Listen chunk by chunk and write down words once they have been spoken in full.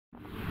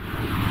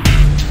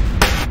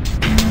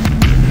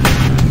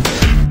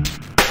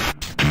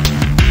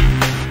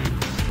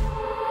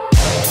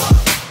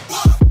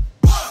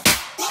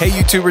Hey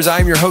YouTubers,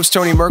 I am your host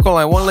Tony Merkel, and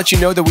I want to let you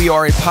know that we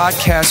are a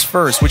podcast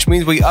first, which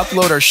means we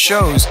upload our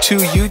shows to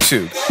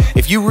YouTube.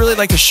 If you really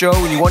like the show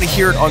and you want to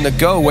hear it on the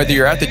go, whether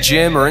you're at the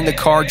gym or in the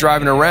car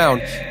driving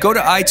around, go to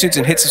iTunes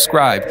and hit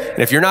subscribe. And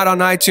if you're not on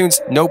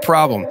iTunes, no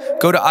problem.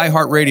 Go to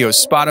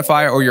iHeartRadio,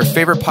 Spotify, or your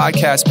favorite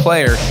podcast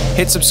player,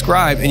 hit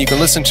subscribe, and you can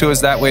listen to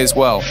us that way as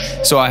well.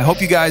 So I hope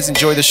you guys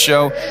enjoy the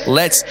show.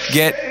 Let's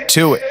get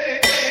to it.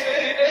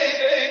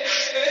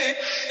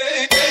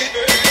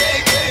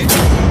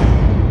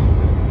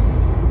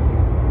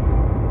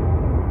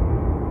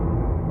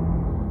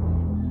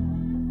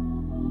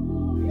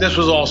 This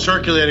was all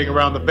circulating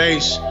around the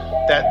base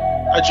that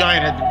a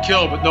giant had been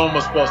killed, but no one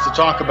was supposed to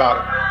talk about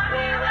it.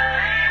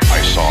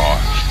 I saw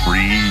 3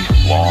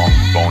 long,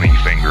 bony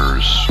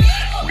fingers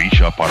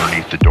reach up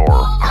underneath the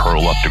door,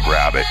 curl up to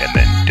grab it, and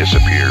then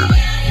disappear.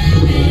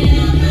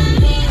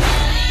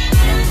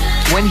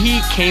 When he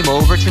came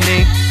over to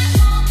me,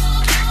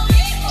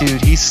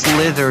 dude, he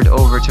slithered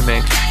over to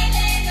me.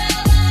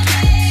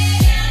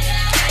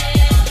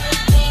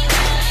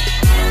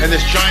 And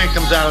this giant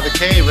comes out of the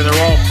cave, and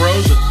they're all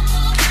frozen.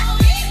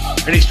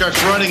 And he starts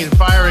running and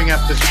firing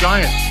at this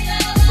giant.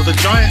 Well, the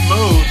giant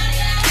moves.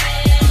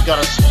 He's got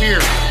a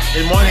spear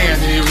in one hand,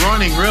 and he's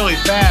running really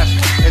fast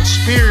and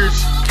spears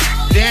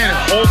Dan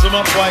and holds him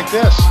up like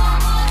this.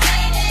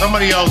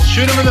 Somebody yells,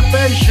 shoot him in the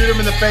face, shoot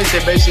him in the face. They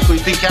basically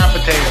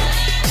decapitate him.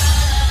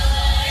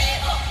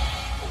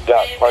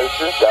 Got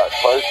closer.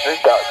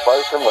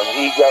 When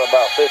he got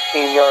about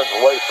 15 yards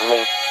away from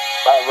me,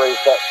 I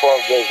raised that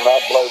 12 gauge and I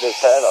blowed his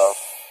head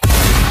off.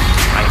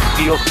 I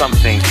feel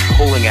something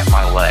pulling at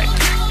my leg.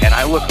 And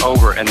I look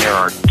over, and there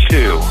are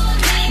 2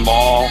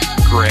 small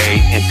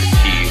gray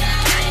entities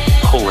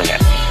pulling at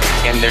me.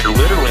 And they're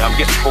literally, I'm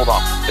getting pulled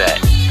off the bed.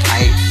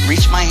 I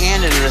reached my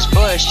hand into this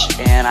bush,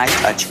 and I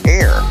touched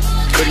air.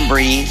 Couldn't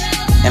breathe,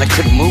 and I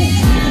couldn't move,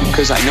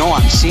 because I know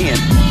I'm seeing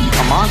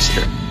a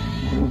monster.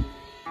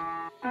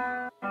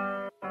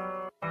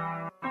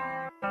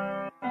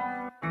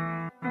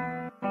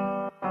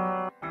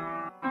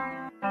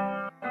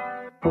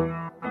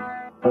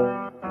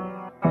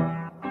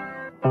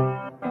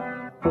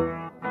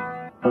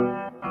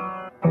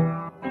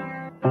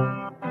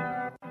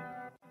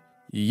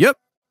 Yep.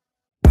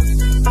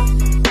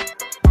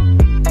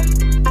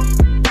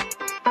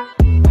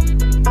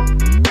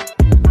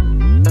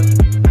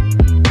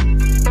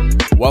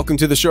 Welcome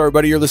to the show,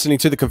 everybody. You're listening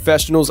to the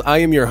Confessionals. I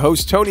am your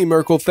host, Tony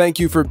Merkel. Thank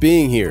you for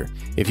being here.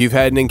 If you've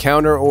had an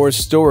encounter or a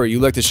story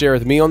you'd like to share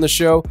with me on the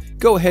show,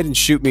 go ahead and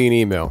shoot me an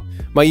email.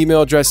 My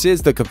email address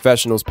is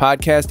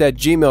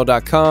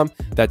theconfessionalspodcast@gmail.com.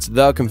 That's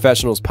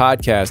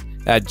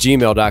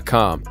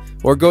theconfessionalspodcast@gmail.com.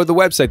 Or go to the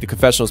website,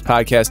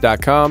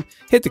 theconfessionalspodcast.com,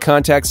 hit the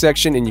contact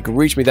section, and you can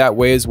reach me that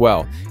way as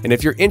well. And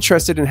if you're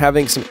interested in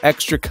having some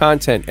extra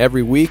content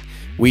every week,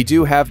 we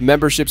do have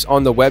memberships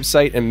on the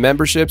website, and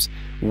memberships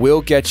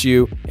will get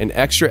you an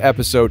extra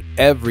episode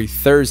every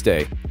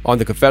Thursday on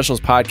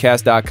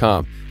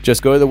theconfessionalspodcast.com.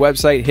 Just go to the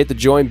website, hit the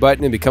join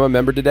button, and become a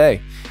member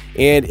today.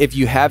 And if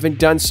you haven't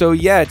done so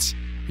yet,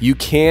 you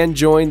can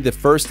join the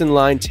First in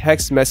Line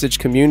text message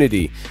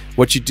community.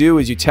 What you do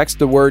is you text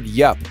the word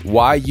YUP,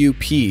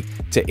 Y-U-P,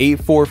 to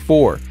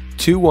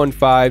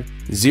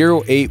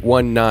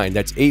 844-215-0819.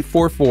 That's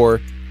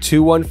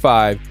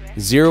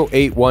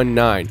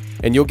 844-215-0819.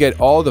 And you'll get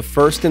all the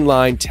First in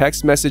Line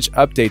text message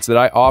updates that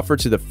I offer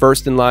to the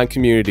First in Line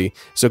community.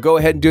 So go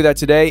ahead and do that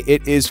today.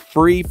 It is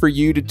free for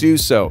you to do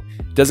so.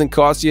 It doesn't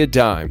cost you a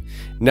dime.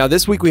 Now,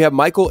 this week we have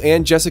Michael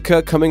and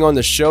Jessica coming on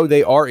the show.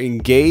 They are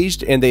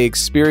engaged and they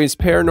experience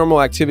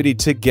paranormal activity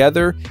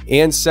together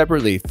and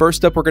separately.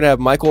 First up, we're going to have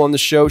Michael on the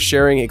show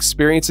sharing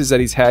experiences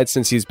that he's had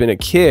since he's been a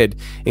kid,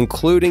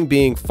 including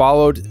being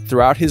followed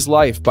throughout his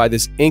life by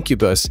this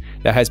incubus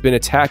that has been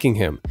attacking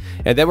him.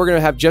 And then we're going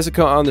to have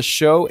Jessica on the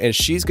show, and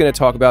she's going to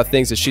talk about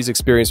things that she's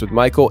experienced with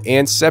Michael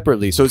and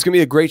separately. So it's going to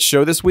be a great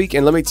show this week.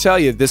 And let me tell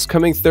you, this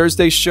coming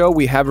Thursday show,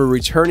 we have a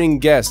returning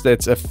guest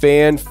that's a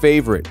fan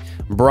favorite.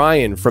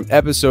 Brian from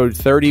episode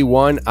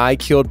 31, I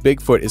Killed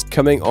Bigfoot, is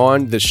coming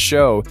on the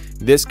show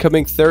this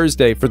coming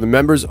Thursday for the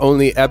members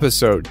only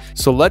episode.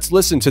 So let's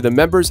listen to the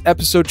members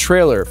episode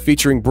trailer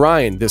featuring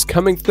Brian this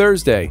coming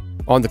Thursday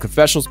on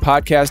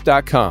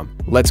theconfessionalspodcast.com.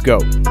 Let's go.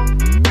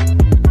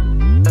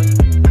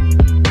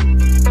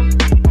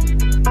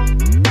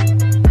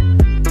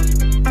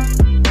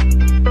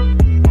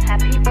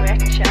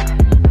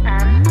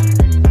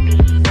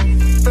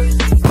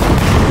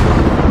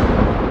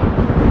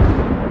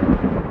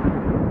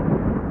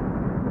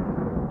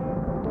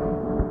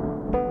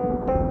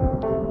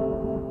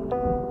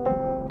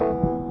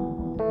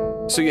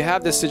 So you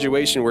have this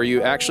situation where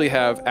you actually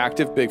have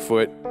active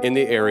Bigfoot in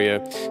the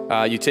area.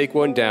 You take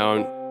one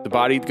down, the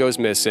body goes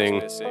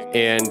missing,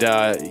 and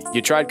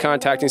you tried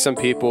contacting some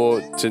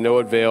people to no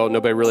avail.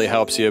 Nobody really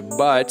helps you,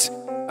 but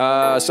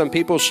some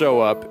people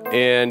show up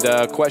and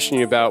question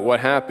you about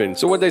what happened.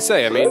 So what'd they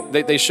say? I mean,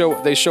 they show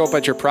up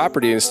at your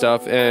property and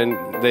stuff, and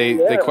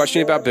they question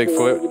you about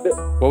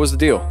Bigfoot. What was the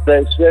deal?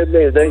 They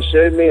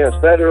showed me a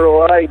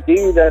federal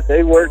ID that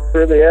they worked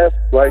for the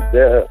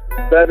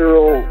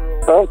federal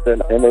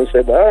something. And they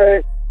said, all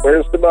right,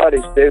 where's the body,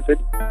 stupid?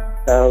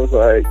 I was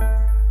like,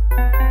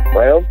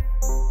 well,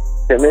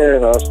 come here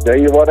and I'll tell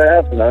you what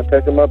happened. I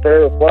took him up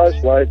there with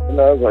flashlights and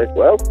I was like,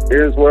 well,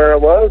 here's where I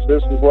was.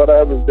 This is what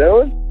I was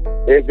doing.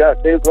 It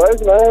got too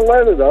close and I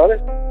landed on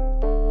it.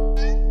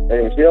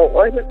 And if you don't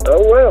like it,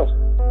 oh well.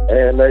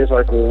 And they was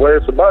like, well,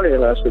 where's the body?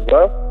 And I said,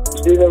 well,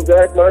 see them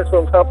jack marks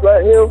on top of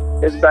that hill?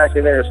 It's back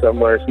in there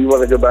somewhere. If you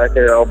want to go back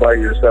there all by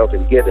yourself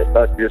and get it,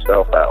 knock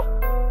yourself out.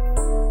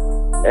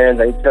 And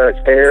they took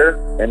hair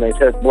and they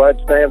took blood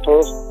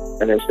samples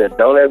and they said,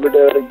 don't ever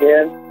do it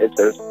again. It's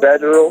a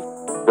federal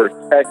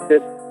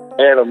protected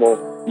animal.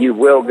 You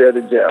will go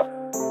to jail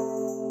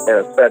in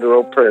a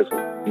federal prison.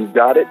 You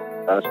got it?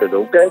 I said,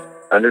 okay,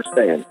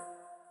 understand.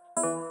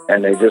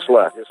 And they just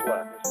left.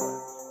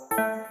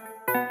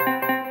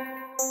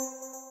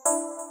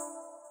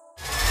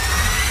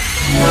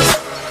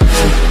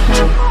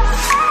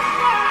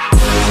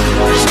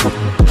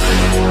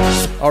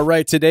 All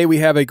right, today we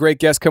have a great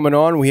guest coming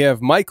on. We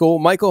have Michael.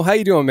 Michael, how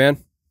you doing, man?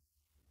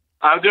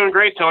 I'm doing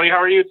great, Tony. How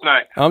are you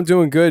tonight? I'm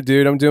doing good,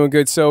 dude. I'm doing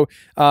good. So,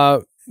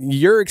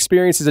 your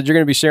experiences that you're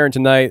going to be sharing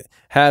tonight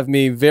have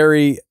me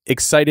very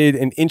excited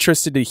and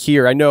interested to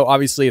hear. I know,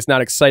 obviously, it's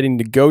not exciting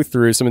to go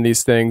through some of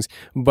these things,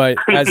 but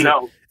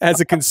as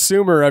a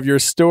consumer of your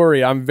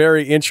story, I'm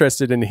very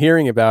interested in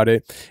hearing about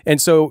it. And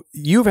so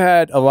you've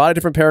had a lot of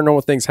different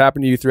paranormal things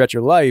happen to you throughout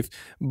your life,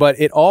 but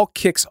it all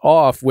kicks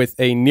off with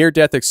a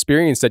near-death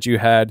experience that you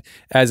had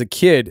as a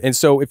kid. And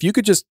so if you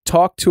could just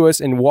talk to us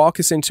and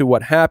walk us into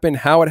what happened,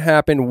 how it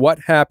happened,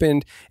 what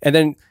happened, and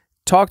then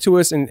talk to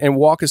us and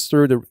walk us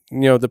through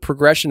the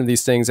progression of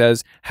these things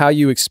as how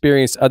you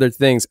experienced other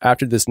things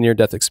after this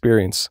near-death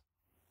experience.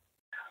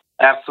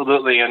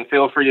 Absolutely. And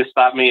feel free to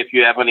stop me if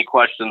you have any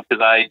questions,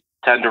 because I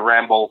tend to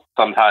ramble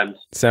sometimes.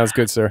 Sounds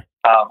good, sir.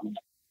 Gosh,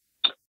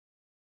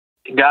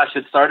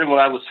 it started when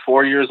I was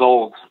 4 years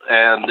old,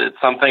 and it's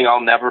something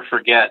I'll never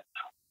forget.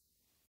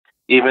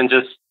 Even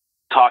just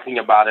talking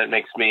about it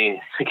makes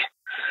me...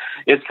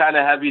 It's kind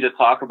of heavy to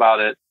talk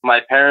about it.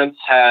 My parents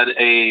had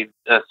a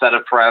set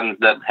of friends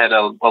that had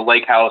a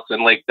lake house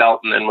in Lake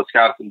Delton in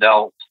Wisconsin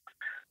Dells.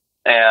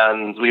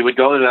 And we would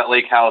go to that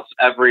lake house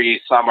every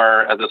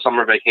summer as a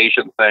summer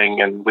vacation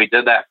thing. And we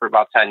did that for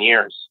about 10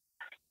 years.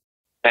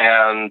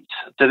 And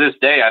to this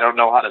day, I don't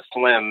know how to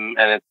swim.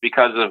 And it's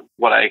because of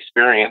what I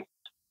experienced.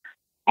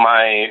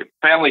 My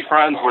family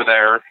friends were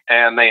there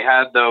and they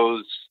had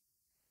those,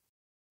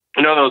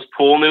 those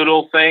pool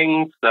noodle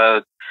things,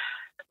 the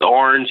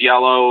orange,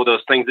 yellow,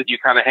 those things that you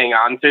kind of hang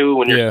on to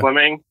when you're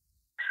swimming.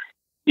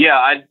 Yeah,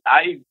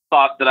 I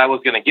thought that I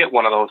was going to get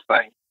one of those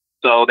things.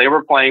 So they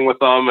were playing with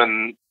them,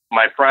 and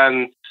my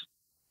friend's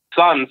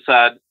son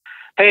said,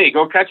 hey,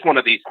 go catch one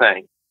of these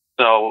things.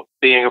 So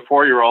being a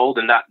 4-year-old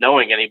and not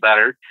knowing any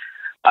better,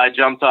 I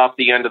jumped off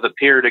the end of the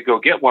pier to go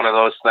get one of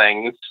those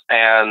things,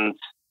 and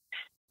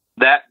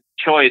that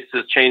choice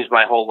has changed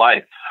my whole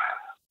life.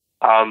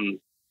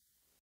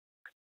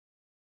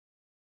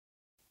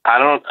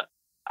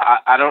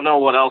 I don't know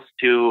what else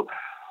to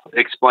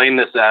explain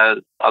this as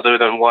other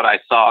than what I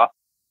saw.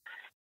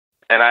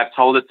 And I've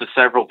told it to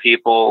several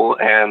people,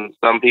 and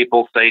some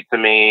people say to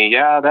me,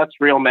 yeah, that's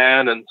real,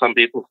 man. And some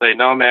people say,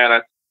 no,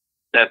 man,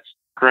 that's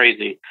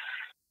crazy.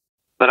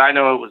 But I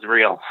know it was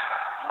real.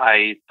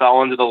 I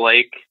fell into the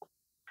lake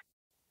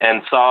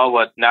and saw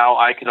what now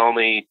I can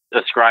only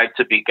ascribe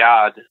to be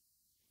God,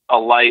 a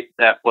light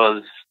that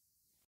was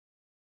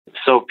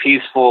so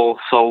peaceful,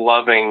 so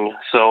loving,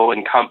 so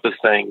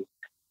encompassing.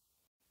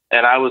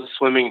 And I was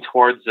swimming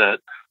towards it,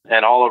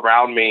 and all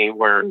around me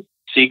were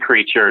sea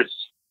creatures,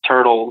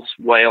 turtles,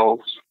 whales,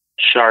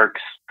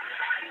 sharks,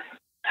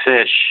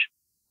 fish,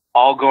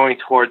 all going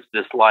towards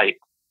this light.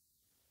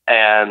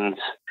 And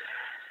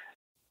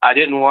I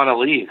didn't want to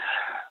leave.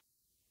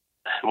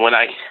 When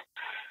I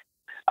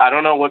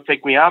don't know what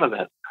picked me out of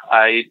it.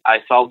 I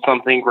felt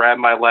something grab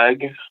my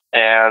leg,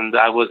 and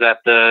I was at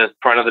the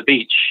front of the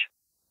beach.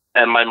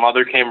 And my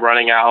mother came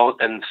running out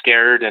and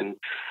scared, and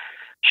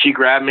she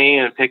grabbed me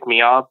and picked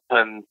me up,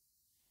 and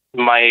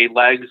my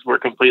legs were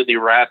completely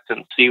wrapped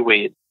in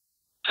seaweed.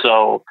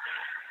 So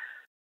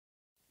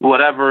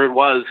whatever it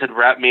was had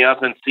wrapped me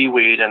up in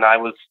seaweed, and I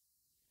was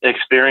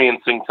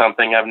experiencing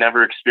something I've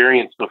never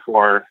experienced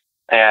before.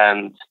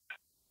 And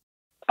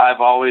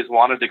I've always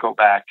wanted to go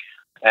back.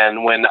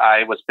 And when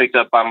I was picked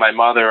up by my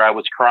mother, I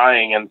was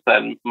crying and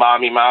said,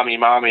 Mommy, Mommy,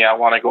 Mommy, I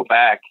want to go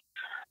back.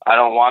 I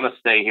don't want to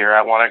stay here.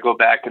 I want to go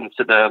back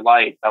into the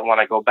light. I want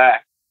to go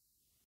back.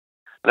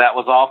 That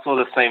was also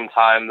the same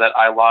time that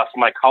I lost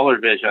my color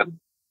vision.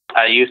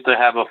 I used to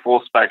have a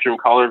full spectrum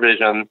color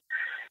vision,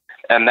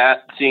 and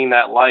seeing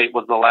that light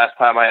was the last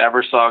time I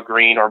ever saw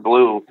green or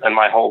blue in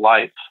my whole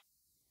life.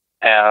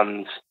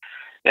 And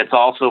it's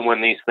also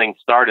when these things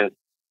started.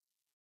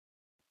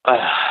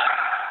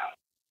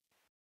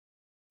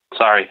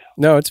 Sorry.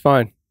 No, it's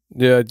fine.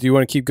 Do you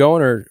want to keep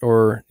going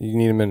or you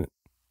need a minute?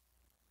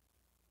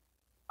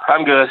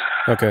 I'm good.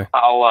 Okay.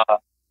 I'll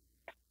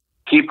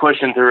keep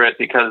pushing through it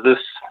because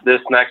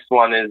this next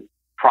one is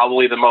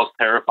probably the most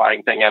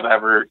terrifying thing I've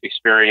ever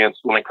experienced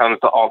when it comes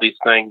to all these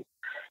things.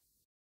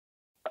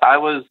 I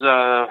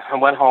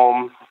went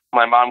home.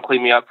 My mom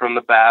cleaned me up from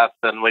the bath,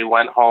 and we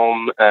went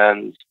home.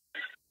 And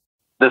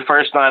the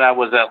first night I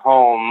was at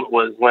home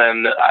was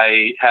when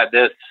I had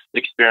this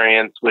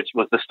experience, which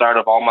was the start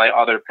of all my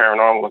other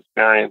paranormal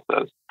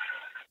experiences.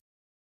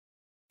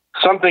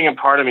 Something in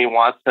part of me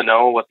wants to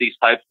know what these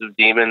types of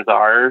demons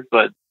are,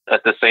 but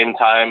at the same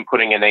time,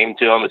 putting a name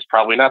to them is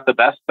probably not the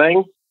best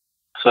thing.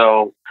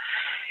 So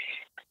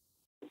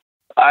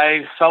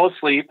I fell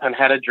asleep and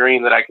had a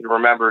dream that I could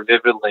remember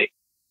vividly.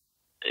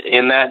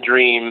 In that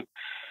dream,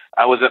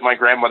 I was at my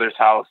grandmother's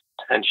house,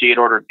 and she had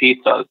ordered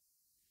pizzas.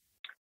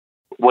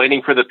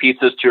 Waiting for the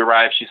pizzas to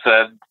arrive, she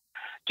said,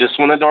 "Just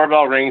when the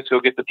doorbell rings, go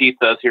get the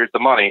pizzas. Here's the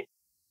money."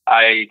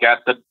 I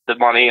got the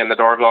money, and the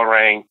doorbell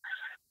rang.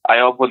 I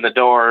opened the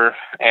door,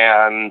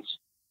 and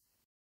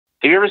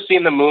have you ever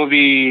seen the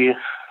movie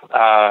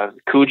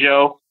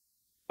Cujo,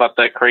 about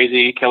that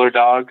crazy killer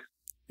dog?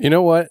 You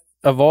know what?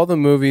 Of all the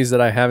movies that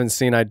I haven't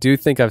seen, I do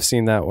think I've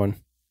seen that one.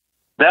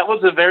 That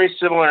was a very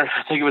similar,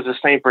 I think it was a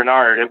St.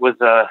 Bernard. It was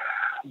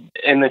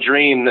in the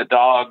dream, the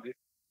dog,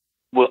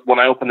 when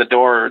I opened the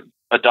door,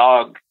 a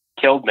dog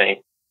killed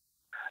me.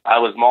 I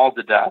was mauled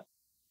to death.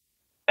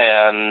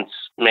 And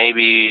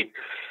maybe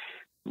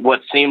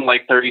what seemed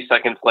like 30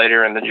 seconds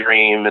later in the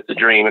dream, it's a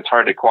dream, it's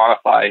hard to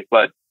quantify,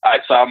 but I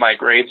saw my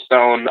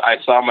gravestone, I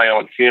saw my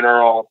own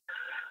funeral,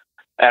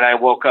 and I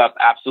woke up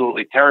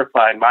absolutely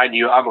terrified. Mind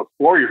you, I'm a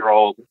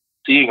 4-year-old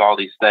seeing all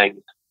these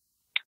things.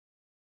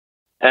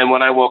 And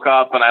when I woke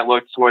up and I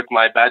looked towards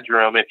my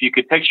bedroom, if you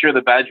could picture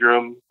the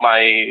bedroom,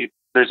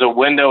 there's a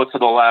window to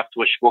the left,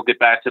 which we'll get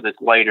back to this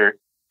later.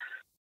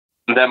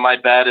 And then my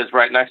bed is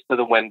right next to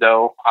the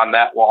window on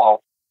that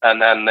wall.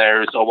 And then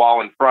there's a wall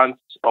in front,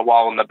 a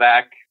wall in the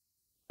back.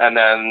 And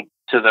then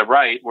to the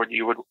right, where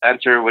you would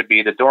enter, would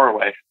be the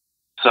doorway.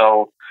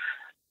 So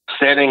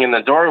standing in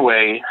the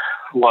doorway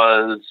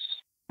was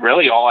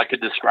really all I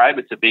could describe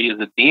it to be, is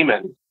a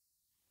demon.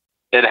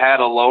 It had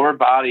a lower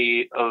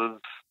body of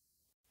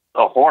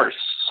a horse.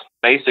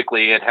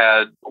 Basically, it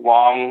had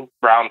long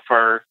brown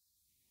fur,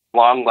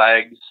 long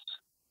legs.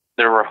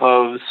 There were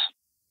hooves,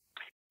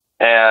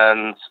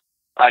 and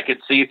I could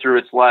see through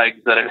its legs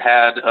that it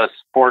had a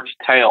forked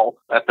tail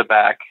at the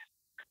back.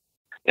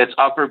 Its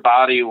upper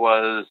body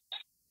was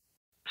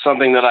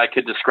something that I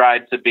could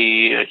describe to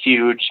be a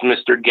huge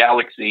Mr.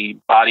 Galaxy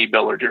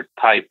bodybuilder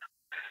type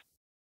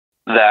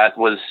that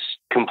was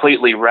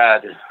completely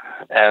red.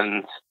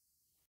 And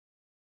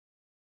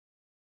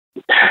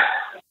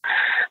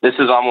this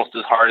is almost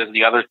as hard as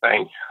the other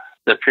thing,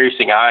 the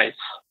piercing eyes.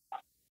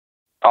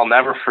 I'll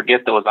never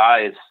forget those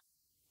eyes.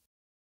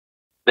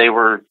 They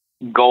were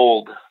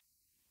gold.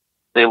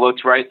 They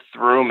looked right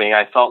through me.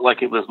 I felt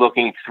like it was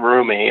looking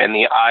through me, and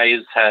the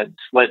eyes had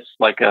slits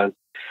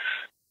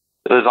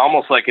it was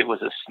almost like it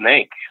was a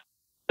snake.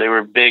 They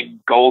were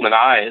big golden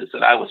eyes,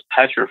 and I was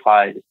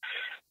petrified.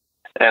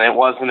 And it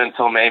wasn't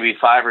until maybe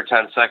 5 or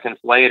 10 seconds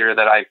later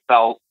that I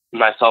felt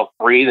myself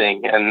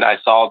breathing, and I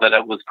saw that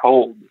it was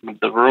cold.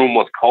 The room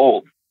was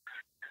cold.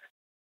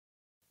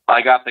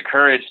 I got the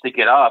courage to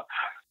get up,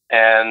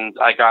 and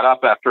I got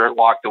up after it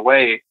walked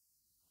away,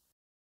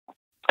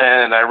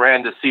 and I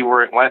ran to see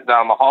where it went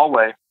down the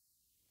hallway.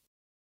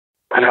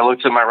 And I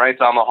looked to my right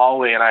down the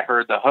hallway, and I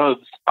heard the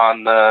hooves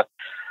on the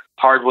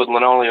hardwood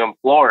linoleum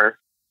floor,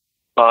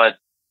 but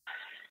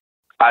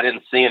I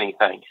didn't see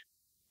anything.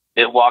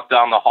 It walked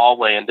down the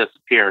hallway and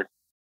disappeared.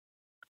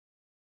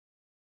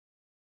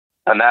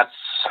 And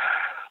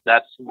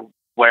that's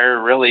where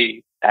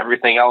really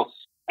everything else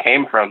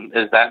came from,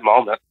 is that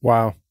moment.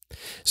 Wow.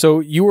 So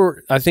you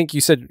were, I think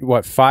you said,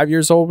 what, 5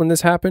 years old when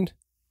this happened?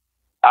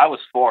 I was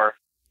 4.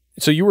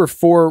 So you were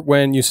 4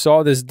 when you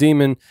saw this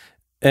demon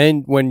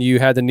and when you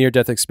had the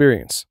near-death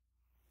experience?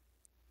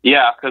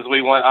 Yeah, because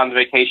we went on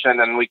vacation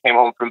and we came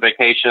home from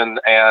vacation,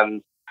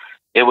 and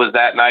it was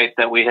that night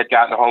that we had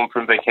gotten home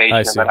from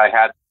vacation that I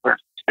had the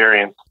first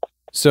experience.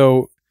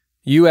 So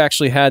you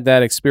actually had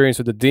that experience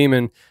with the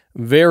demon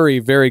very,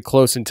 very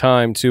close in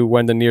time to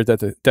when the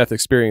near-death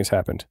experience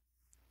happened.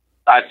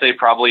 I'd say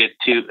probably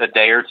a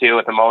day or two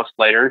at the most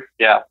later.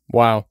 Yeah.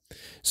 Wow.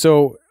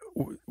 So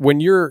when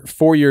you're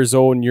 4 years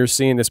old and you're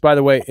seeing this, by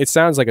the way, it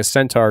sounds like a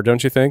centaur,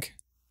 don't you think?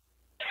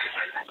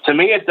 To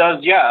me, it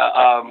does.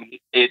 Yeah.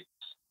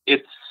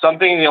 It's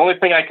something. The only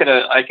thing I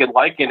could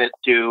liken it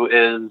to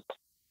is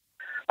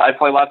I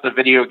play lots of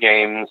video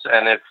games,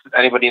 and if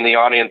anybody in the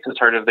audience has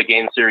heard of the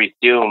game series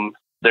Doom,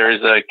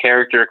 there's a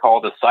character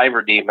called a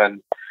cyber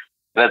demon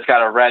that's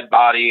got a red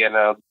body, and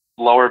a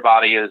lower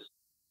body is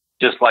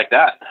just like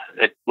that.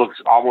 It looks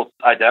almost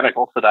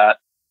identical to that.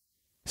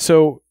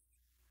 So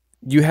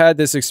you had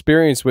this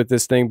experience with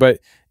this thing, but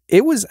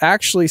it was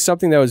actually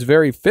something that was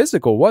very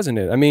physical, wasn't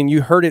it? I mean,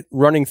 you heard it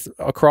running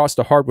across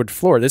the hardwood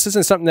floor. This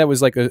isn't something that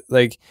was like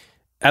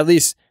at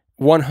least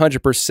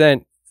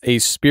 100% a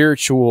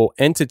spiritual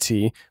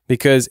entity,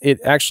 because it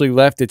actually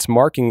left its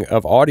marking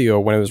of audio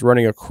when it was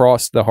running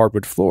across the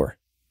hardwood floor.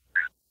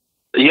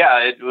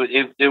 Yeah,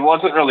 it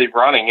wasn't really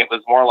running. It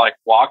was more like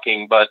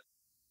walking, but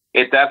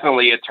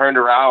it turned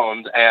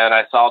around, and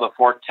I saw the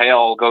forked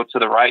tail go to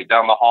the right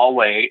down the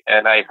hallway,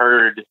 and I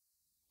heard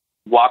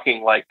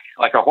walking like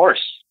a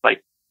horse,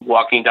 like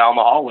walking down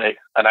the hallway,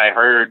 and I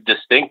heard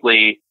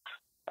distinctly,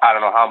 I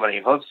don't know how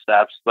many hoof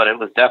steps, but it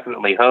was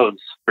definitely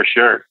hooves for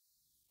sure.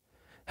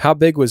 How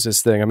big was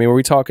this thing? I mean, were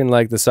we talking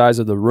like the size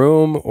of the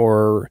room,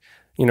 or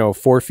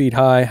 4 feet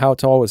high? How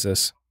tall was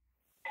this?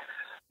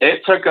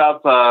 It took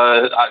up,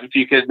 if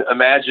you could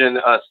imagine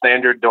a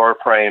standard door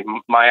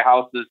frame, my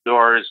house's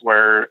doors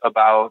were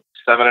about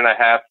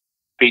 7.5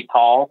 feet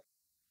tall.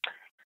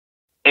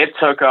 It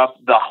took up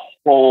the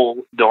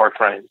whole door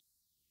frame.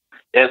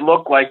 It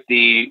looked like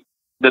the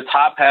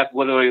top half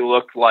literally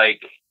looked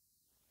like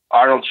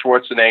Arnold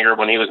Schwarzenegger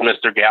when he was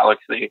Mr.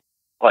 Galaxy.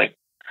 Like,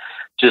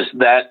 just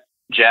that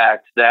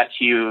jacked, that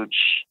huge.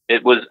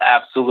 It was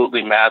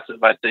absolutely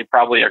massive. I'd say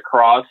probably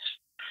across,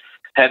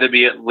 had to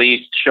be at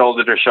least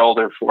shoulder to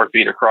shoulder, 4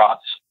 feet across.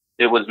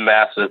 It was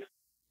massive.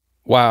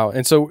 Wow.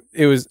 And so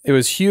it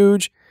was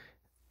huge,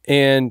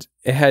 and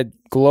it had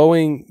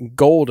glowing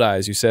gold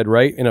eyes, you said,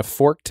 right? And a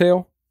forked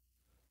tail?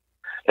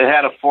 It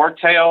had a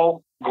forked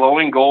tail,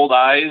 glowing gold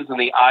eyes, and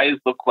the eyes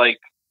looked like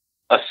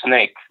a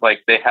snake. Like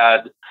they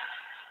had,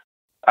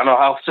 I don't know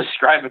how else to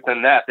describe it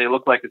than that. They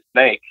looked like a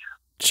snake.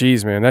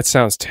 Jeez, man, that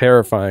sounds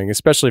terrifying,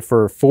 especially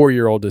for a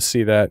 4-year-old to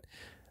see that.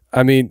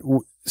 I mean,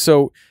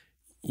 so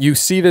you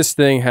see this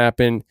thing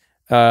happen.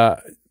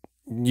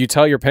 You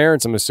tell your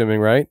parents, I'm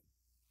assuming, right?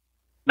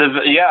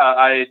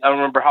 I don't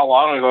remember how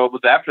long ago it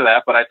was after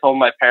that, but I told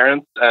my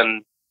parents,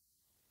 and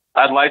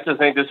I'd like to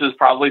think this is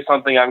probably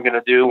something I'm going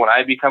to do when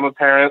I become a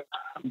parent,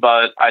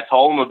 but I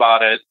told them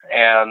about it,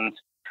 and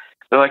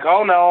they're like,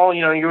 oh no,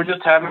 you were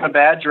just having a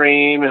bad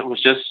dream. It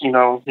was just,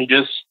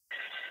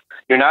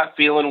 you're not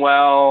feeling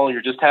well.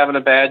 You're just having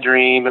a bad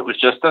dream. It was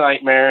just a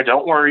nightmare.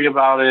 Don't worry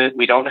about it.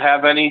 We don't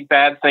have any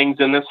bad things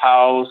in this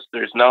house.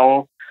 There's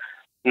no,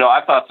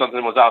 I thought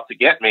something was out to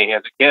get me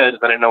as a kid.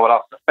 I didn't know what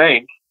else to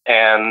think.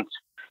 And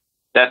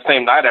that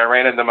same night I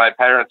ran into my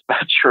parents'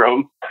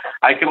 bedroom.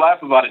 I can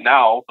laugh about it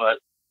now, but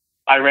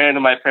I ran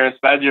into my parents'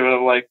 bedroom and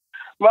I'm like,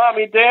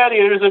 Mommy, Daddy,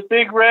 there's a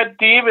big red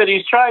demon.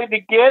 He's trying to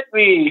get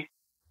me.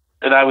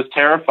 And I was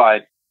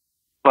terrified.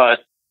 But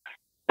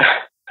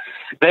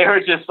they were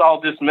just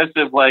all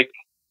dismissive, like,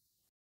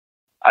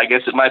 I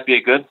guess it might be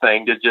a good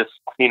thing to just,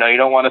 you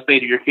don't want to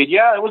say to your kid,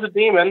 yeah, it was a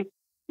demon.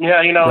 Yeah,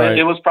 right.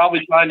 It was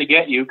probably trying to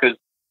get you, because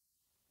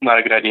not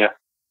a good idea.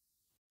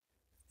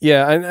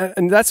 Yeah,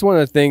 and that's one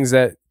of the things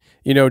that,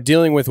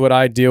 dealing with what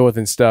I deal with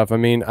and stuff. I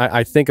mean,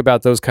 I think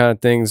about those kind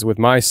of things with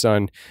my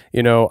son.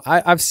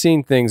 I've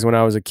seen things when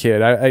I was a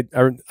kid. I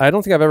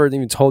don't think I've ever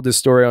even told this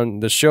story on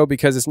the show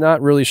because it's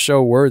not really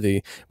show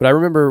worthy. But I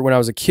remember when I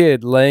was a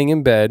kid laying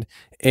in bed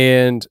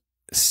and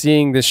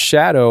seeing this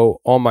shadow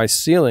on my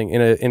ceiling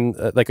in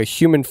like a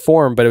human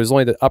form, but it was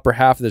only the upper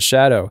half of the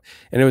shadow,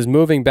 and it was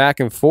moving back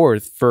and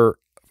forth for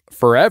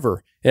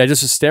forever. And I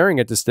just was staring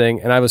at this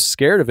thing, and I was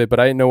scared of it, but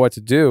I didn't know what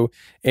to do.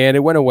 And it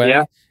went away.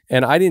 Yeah.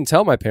 And I didn't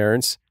tell my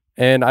parents,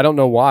 and I don't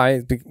know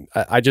why.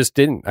 I just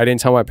didn't. I didn't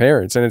tell my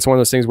parents. And it's one of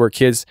those things where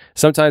kids,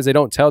 sometimes they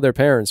don't tell their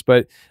parents.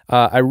 But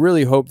I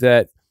really hope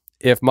that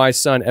if my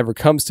son ever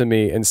comes to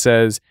me and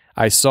says,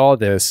 I saw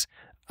this,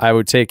 I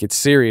would take it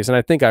serious. And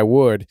I think I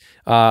would.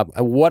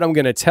 What I'm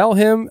going to tell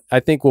him, I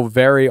think, will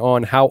vary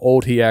on how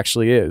old he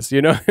actually is.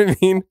 You know what I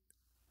mean?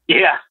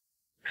 Yeah.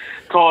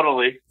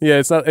 Totally. Yeah,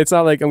 it's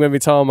not like I'm going to be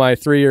telling my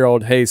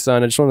 3-year-old, hey,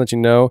 son, I just want to let you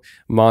know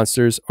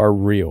monsters are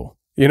real.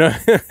 Yeah.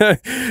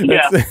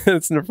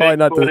 It's probably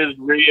not Bigfoot is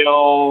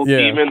real. Yeah.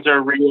 Demons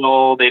are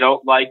real. They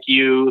don't like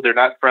you. They're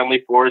not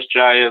friendly forest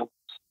giants.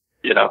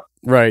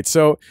 Right.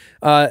 So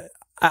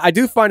I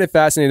do find it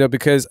fascinating, though,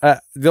 because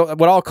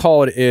what I'll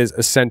call it is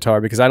a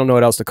centaur, because I don't know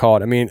what else to call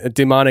it. I mean, a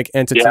demonic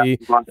entity,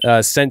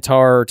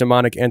 centaur,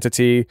 demonic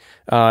entity.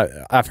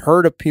 I've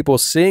heard of people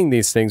seeing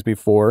these things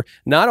before.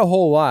 Not a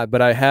whole lot,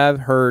 but I have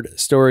heard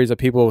stories of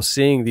people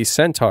seeing these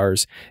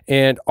centaurs.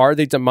 And are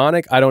they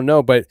demonic? I don't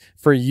know. But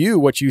for you,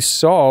 what you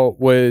saw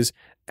was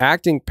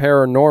acting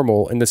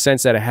paranormal in the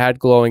sense that it had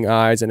glowing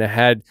eyes and it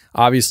had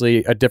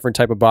obviously a different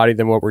type of body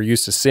than what we're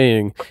used to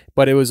seeing.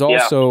 But it was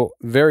also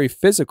very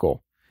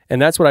physical.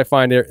 And that's what I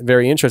find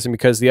very interesting,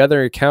 because the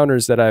other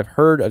encounters that I've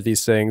heard of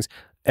these things,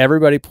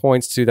 everybody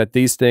points to that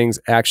these things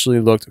actually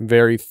looked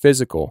very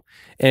physical.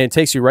 And it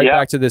takes you right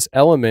back to this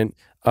element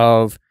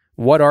of,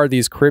 what are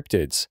these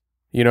cryptids?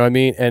 You know what I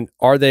mean? And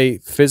are they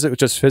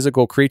just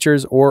physical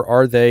creatures, or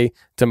are they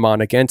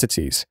demonic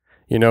entities?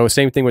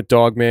 Same thing with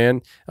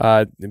Dogman.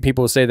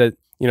 People say that,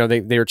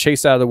 they were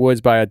chased out of the woods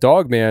by a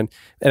dogman.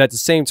 And at the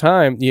same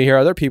time, you hear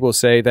other people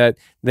say that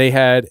they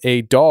had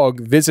a dog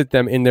visit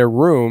them in their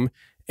room,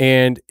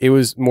 and it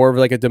was more of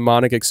like a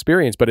demonic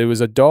experience, but it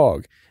was a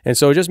dog. And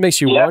so it just makes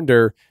you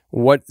wonder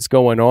what's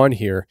going on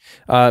here.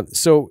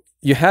 So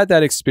you had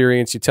that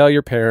experience, you tell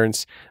your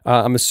parents.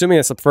 I'm assuming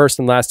that's the first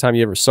and last time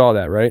you ever saw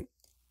that, right?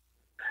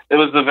 It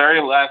was the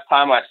very last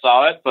time I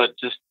saw it, but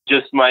just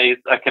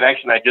a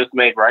connection I just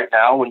made right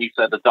now when you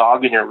said the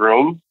dog in your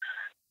room.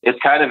 It's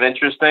kind of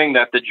interesting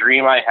that the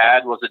dream I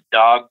had was a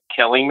dog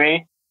killing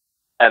me.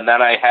 and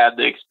then I had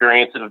the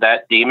experience of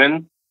that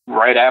demon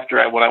right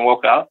after when I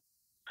woke up.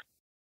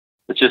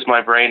 It's just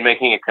my brain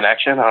making a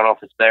connection. I don't know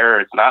if it's there or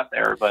it's not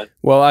there, but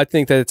Well, I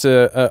think that it's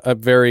a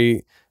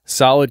very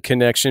solid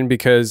connection,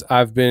 because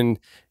I've been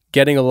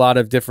getting a lot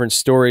of different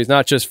stories,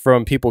 not just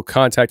from people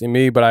contacting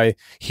me, but I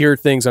hear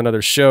things on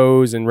other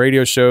shows and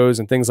radio shows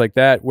and things like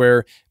that,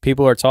 where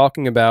people are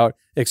talking about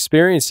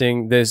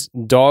experiencing this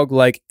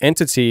dog-like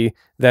entity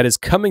that is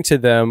coming to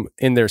them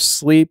in their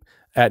sleep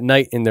at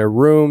night in their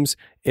rooms.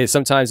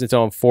 Sometimes it's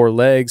on 4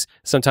 legs.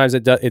 Sometimes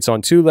it's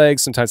on 2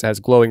 legs. Sometimes it has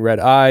glowing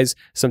red eyes.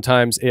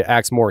 Sometimes it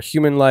acts more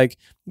human-like,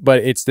 but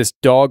it's this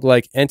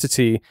dog-like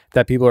entity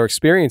that people are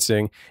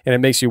experiencing. And it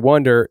makes you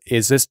wonder,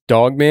 is this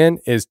Dogman?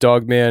 Is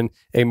Dogman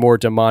a more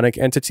demonic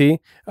entity?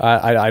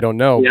 I don't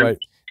know, but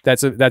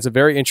that's a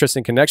very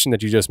interesting connection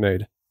that you just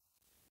made.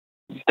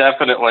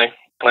 Definitely.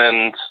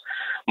 And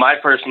my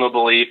personal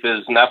belief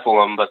is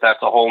Nephilim, but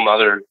that's a whole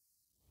nother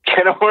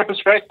can of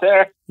worms right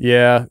there.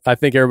 Yeah, I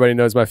think everybody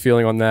knows my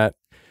feeling on that.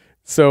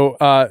 So,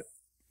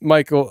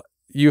 Michael,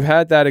 you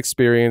had that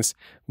experience,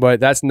 but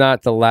that's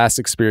not the last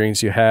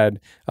experience you had.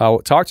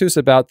 Talk to us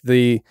about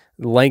the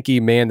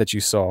lanky man that you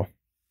saw.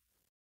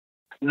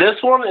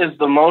 This one is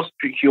the most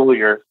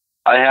peculiar,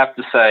 I have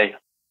to say.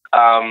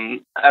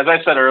 As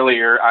I said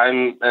earlier,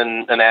 I'm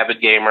an avid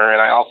gamer,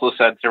 and I also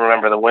said to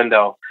remember the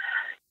window.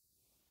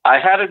 I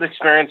had an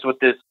experience with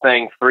this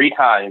thing 3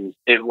 times.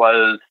 It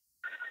was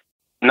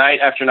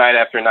night after night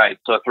after night,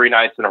 so 3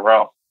 nights in a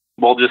row.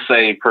 We'll just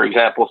say, for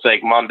example's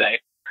sake, Monday.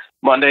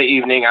 Monday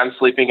evening, I'm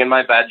sleeping in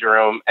my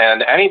bedroom,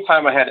 and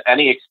anytime I had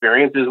any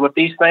experiences with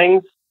these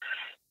things,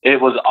 it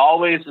was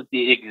always at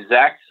the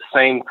exact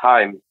same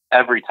time,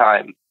 every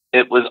time.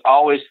 It was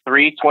always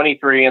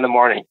 3:23 in the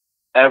morning,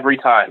 every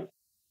time.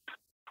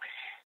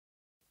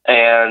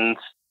 And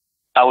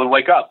I would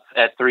wake up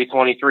at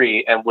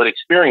 3:23 and would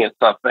experience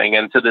something,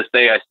 and to this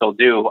day I still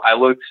do. I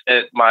looked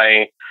at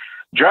my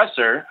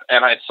dresser,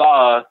 and I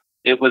saw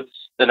it was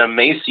an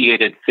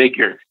emaciated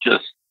figure,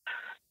 just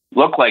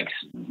looked like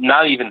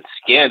not even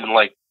skin,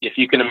 like if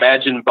you can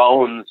imagine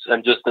bones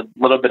and just a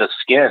little bit of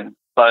skin.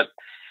 But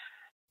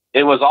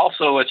it was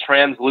also a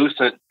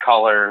translucent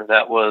color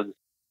that was,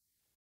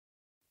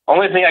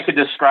 only thing I could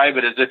describe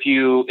it is if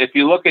you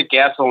look at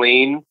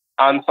gasoline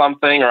on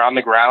something or on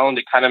the ground,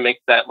 it kind of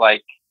makes that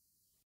like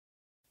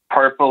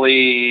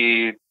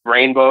purpley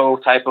rainbow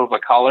type of a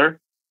color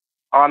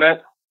on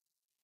it.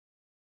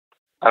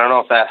 I don't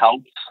know if that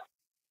helps,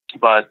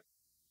 but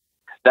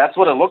that's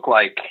what it looked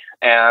like.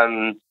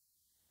 And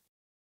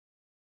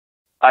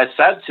I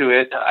said to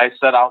it, I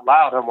said out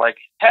loud, I'm like,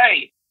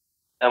 hey.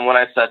 And when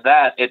I said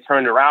that, it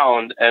turned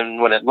around, and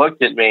when it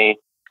looked at me,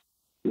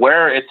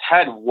 where its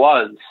head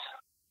was,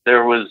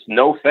 there was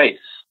no face.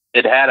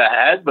 It had a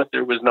head, but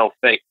there was no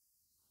face.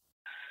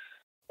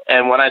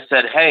 And when I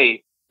said,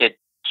 hey, it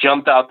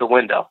jumped out the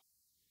window.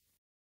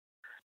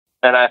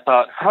 And I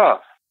thought,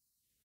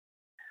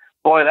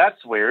 boy,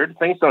 that's weird.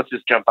 Things don't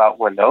just jump out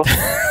windows.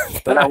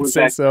 And I was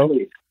say so.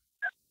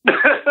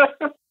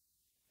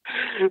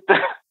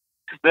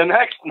 The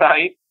next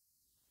night,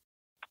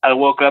 I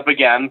woke up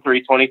again,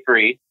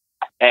 3:23,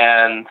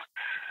 and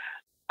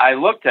I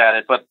looked at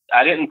it, but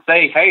I didn't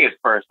say hey at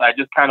first. I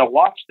just kind of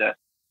watched it.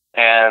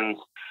 And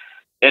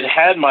it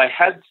had my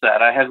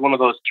headset. I had one of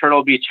those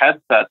Turtle Beach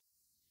headsets,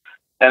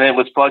 and it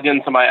was plugged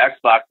into my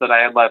Xbox that I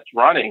had left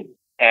running.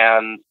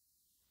 And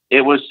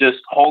it was just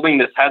holding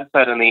this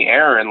headset in the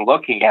air and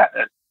looking at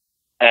it.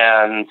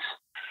 And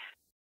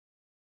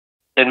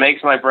it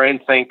makes my brain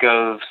think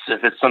of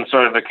if it's some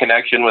sort of a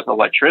connection with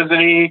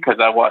electricity, because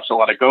I watched a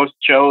lot of ghost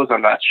shows.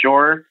 I'm not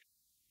sure,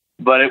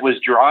 but it was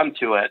drawn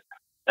to it.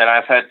 And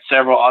I've had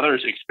several other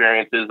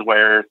experiences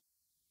where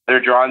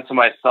they're drawn to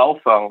my cell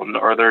phone,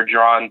 or they're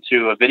drawn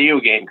to a video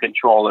game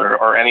controller,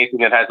 or anything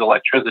that has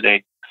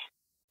electricity.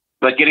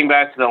 But getting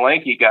back to the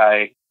lanky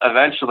guy,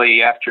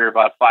 eventually after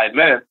about 5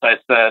 minutes, I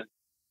said,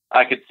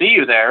 I could see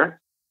you there.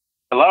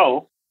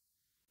 Hello.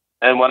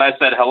 And when I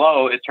said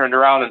hello, it turned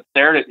around and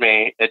stared at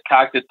me. It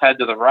cocked its head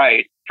to the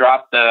right,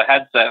 dropped the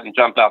headset, and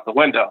jumped out the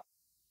window.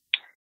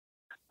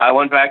 I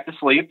went back to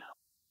sleep.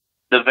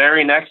 The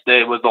very next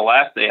day was the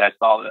last day I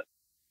saw it.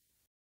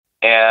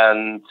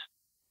 And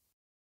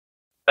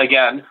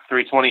again,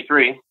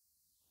 3:23,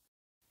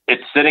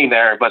 it's sitting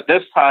there. But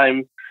this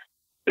time,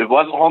 it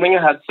wasn't holding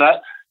a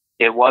headset.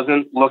 It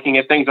wasn't looking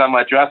at things on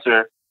my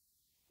dresser.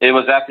 It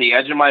was at the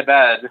edge of my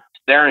bed,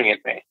 staring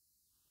at me.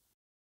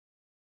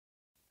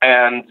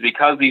 And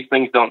because these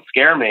things don't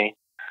scare me,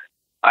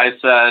 I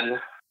said,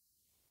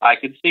 I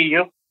could see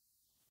you.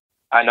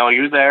 I know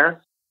you're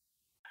there.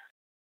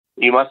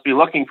 You must be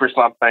looking for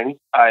something.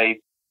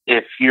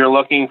 If you're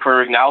looking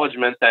for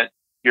acknowledgement that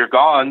you're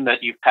gone,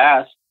 that you've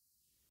passed,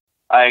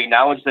 I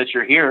acknowledge that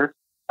you're here.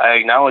 I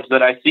acknowledge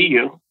that I see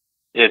you.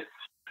 If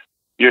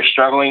you're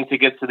struggling to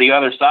get to the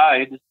other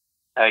side,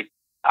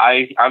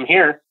 I'm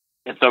here.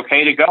 It's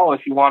okay to go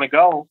if you want to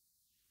go.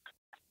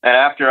 And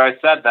after I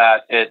said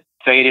that, it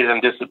faded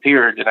and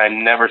disappeared, and I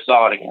never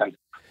saw it again.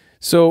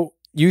 So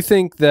you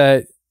think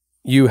that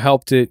you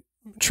helped it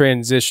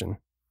transition?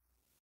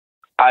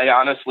 I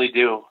honestly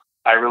do.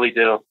 I really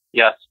do.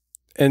 Yes.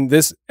 And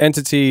this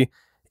entity,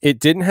 it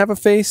didn't have a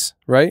face,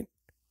 right?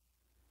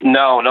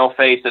 No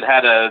face. It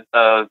had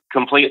a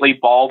completely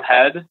bald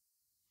head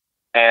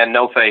and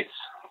no face.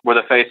 Where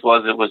the face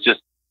was, it was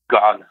just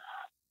gone.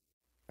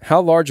 How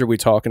large are we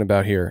talking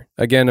about here?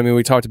 Again, I mean,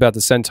 we talked about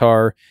the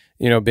centaur,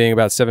 being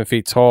about 7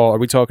 feet tall. Are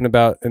we talking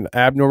about an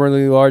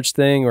abnormally large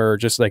thing or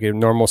just like a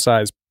normal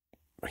size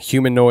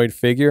humanoid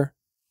figure?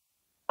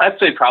 I'd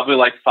say probably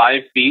like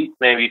 5 feet,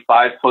 maybe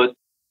 5'4"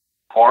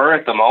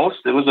 at the most.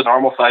 It was a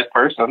normal sized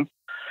person.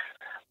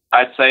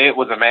 I'd say it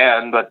was a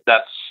man, but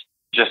that's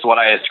just what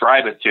I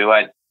ascribe it to.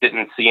 I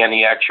didn't see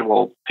any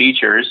actual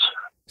features.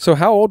 So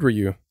how old were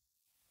you?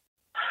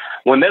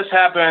 When this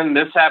happened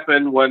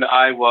when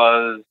I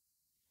was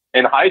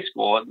in high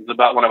school. It was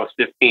about when I was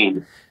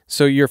 15.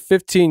 So you're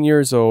 15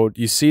 years old.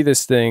 You see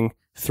this thing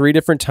 3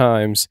 different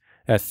times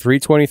at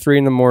 3:23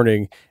 in the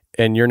morning,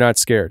 and you're not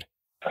scared?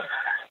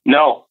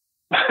 No,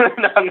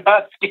 I'm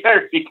not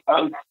scared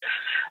because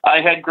I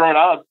had grown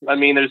up. I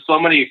mean, there's so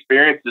many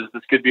experiences.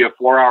 This could be a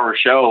 4-hour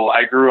show.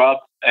 I grew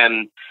up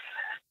and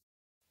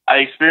I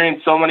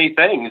experienced so many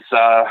things.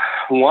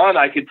 One,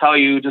 I could tell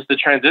you just to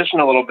transition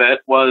a little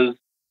bit, was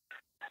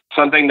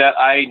something that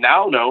I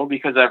now know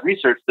because I've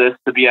researched this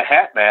to be a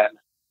hat man.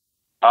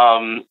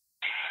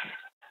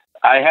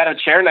 I had a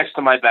chair next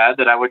to my bed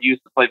that I would use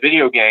to play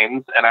video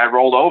games, and I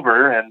rolled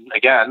over, and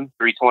again,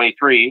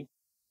 323.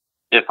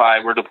 If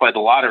I were to play the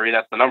lottery,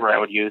 that's the number I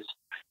would use.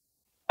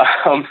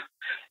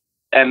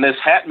 And this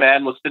hat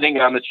man was sitting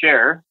on the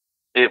chair.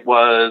 It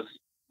was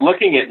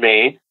looking at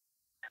me,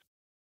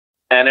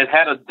 and it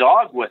had a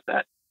dog with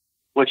it,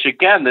 which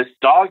again, this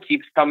dog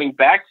keeps coming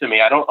back to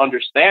me. I don't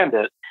understand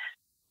it,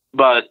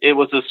 but it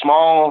was a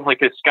small,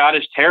 like a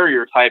Scottish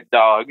Terrier type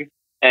dog.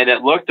 And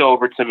it looked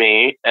over to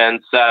me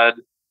and said,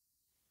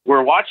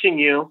 "We're watching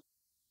you.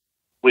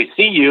 We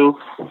see you."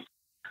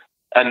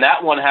 And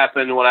that one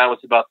happened when I was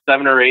about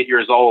 7 or 8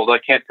 years old. I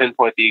can't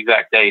pinpoint the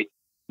exact date,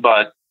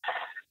 but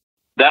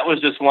that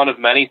was just one of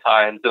many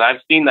times. And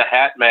I've seen the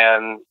Hat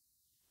Man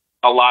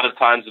a lot of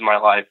times in my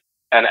life.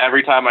 And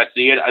every time I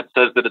see it, it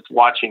says that it's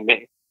watching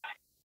me.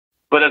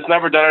 But it's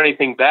never done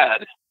anything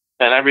bad.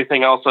 And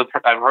everything else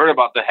I've heard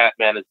about the Hat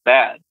Man is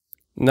bad.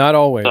 Not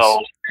always.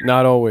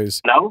 Not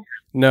always. No?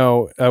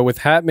 No. With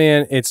Hat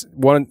Man, it's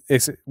one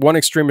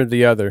extreme or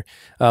the other.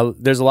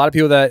 There's a lot of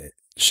people that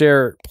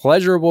share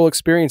pleasurable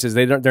experiences.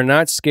 They're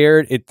not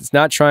scared. It's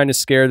not trying to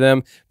scare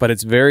them, but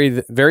it's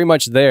very, very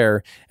much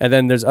there. And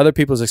then there's other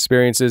people's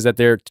experiences that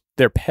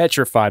they're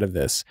petrified of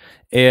this,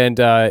 and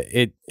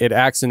it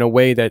acts in a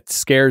way that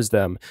scares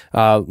them.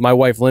 My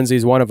wife Lindsay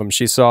is one of them.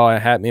 She saw a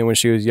Hat Man when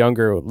she was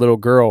younger, a little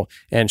girl,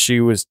 and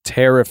she was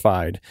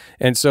terrified.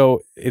 And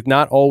so, it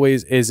not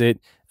always is it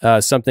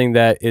something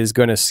that is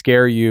going to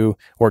scare you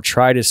or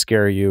try to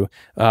scare you,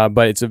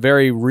 but it's a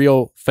very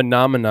real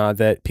phenomena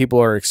that people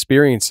are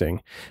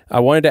experiencing. I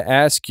wanted to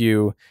ask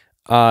you,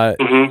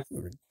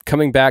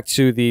 coming back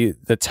to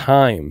the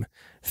time,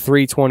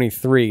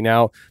 3:23.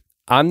 Now,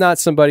 I'm not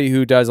somebody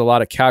who does a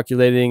lot of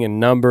calculating and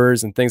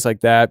numbers and things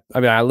like that. I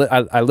mean,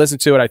 I listen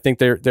to it. I think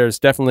there's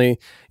definitely,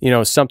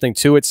 something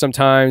to it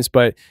sometimes.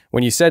 But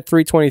when you said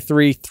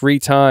 3:23 3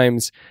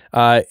 times,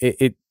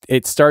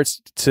 it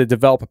starts to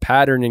develop a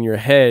pattern in your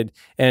head.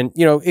 And,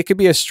 it could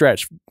be a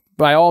stretch.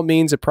 By all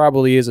means, it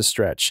probably is a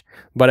stretch.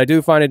 But I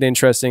do find it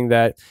interesting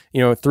that,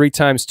 3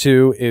 times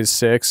 2 is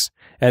 6.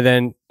 And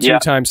then 2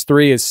 times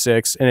 3 is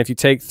 6. And if you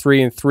take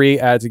 3 and 3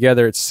 add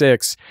together, it's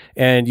 6.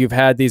 And you've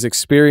had these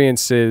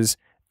experiences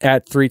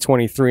at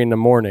 3:23 in the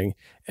morning,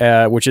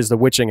 which is the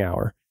witching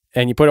hour.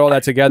 And you put all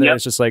that together, and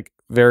it's just like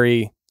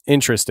very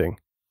interesting.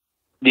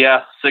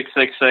 Yeah,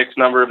 666,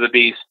 number of the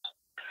beast.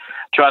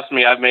 Trust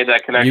me, I've made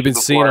that connection. You've been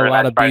seeing a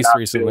lot of beasts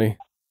recently.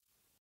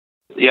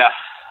 Yeah.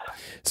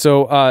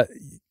 So,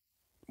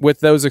 with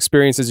those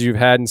experiences you've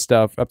had and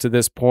stuff up to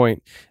this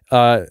point,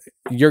 I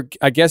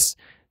guess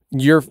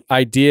your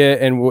idea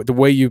and the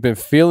way you've been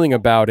feeling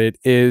about it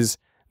is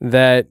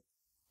that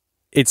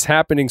it's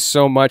happening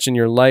so much in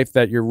your life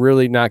that you're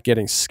really not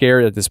getting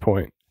scared at this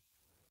point.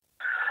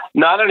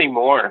 Not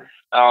anymore.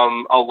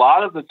 A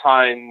lot of the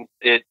time,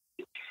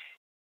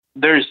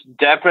 there's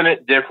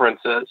definite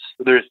differences.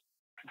 There's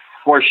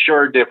for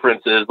sure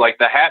differences. Like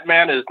the Hat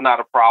Man is not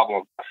a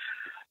problem.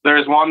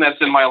 There's one that's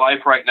in my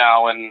life right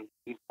now, and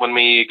when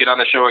we get on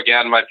the show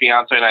again, my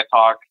fiance and I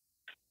talk.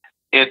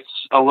 It's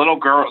a little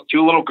girl,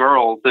 2 little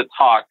girls that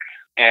talk,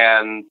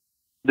 and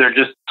they're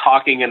just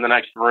talking in the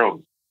next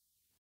room.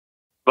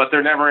 But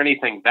they're never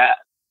anything bad.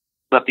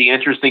 But the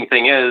interesting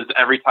thing is,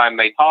 every time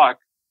they talk,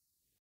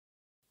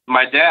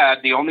 my dad,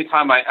 the only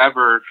time I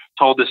ever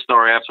told this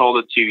story, I've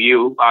told it to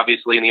you,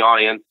 obviously in the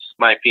audience,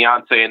 my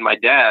fiance and my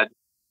dad,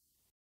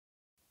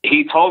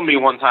 he told me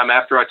one time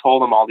after I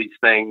told him all these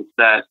things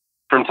that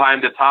from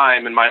time to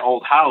time in my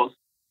old house,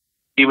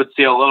 he would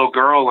see a little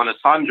girl in a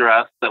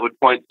sundress that would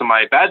point to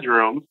my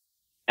bedroom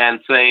and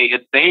say,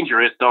 "It's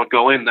dangerous, don't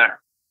go in there."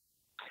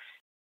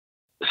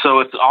 So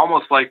it's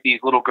almost like these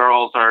little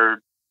girls are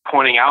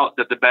pointing out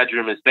that the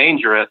bedroom is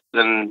dangerous.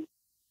 And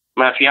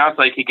my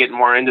fiance could get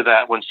more into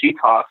that when she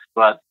talks,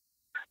 but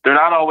they're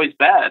not always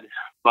bad.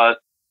 But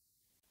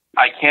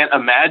I can't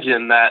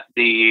imagine that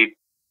the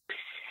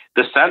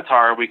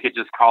centaur, we could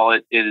just call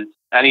it, is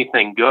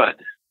anything good,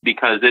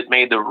 because it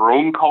made the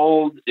room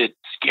cold. It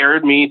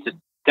scared me to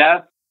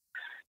death,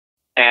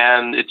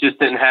 and it just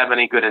didn't have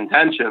any good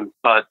intentions.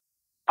 But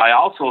I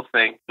also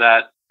think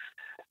that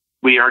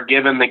we are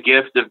given the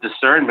gift of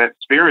discernment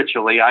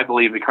spiritually. I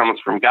believe it comes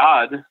from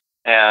God.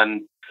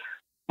 And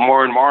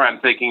more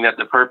I'm thinking that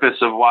the purpose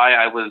of why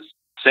I was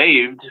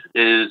saved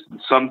is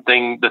the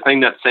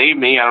thing that saved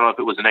me. I don't know if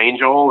it was an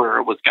angel or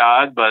it was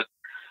God, but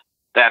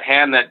that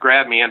hand that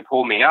grabbed me and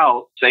pulled me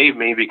out saved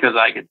me, because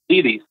I could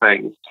see these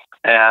things.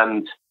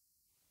 And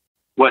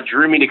what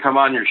drew me to come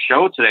on your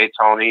show today,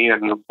 Tony,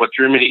 and what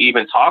drew me to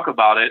even talk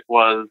about it,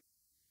 was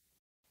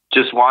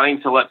just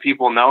wanting to let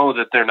people know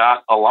that they're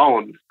not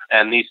alone,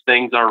 and these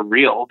things are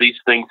real. These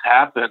things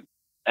happen,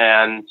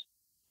 and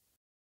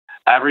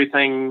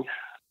everything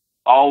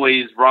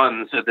always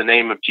runs at the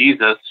name of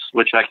Jesus,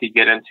 which I could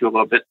get into a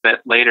little bit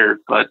later.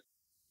 But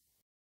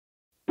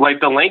like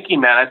the lanky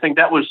man, I think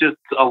that was just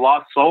a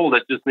lost soul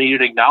that just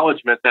needed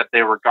acknowledgement that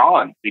they were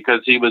gone,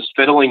 because he was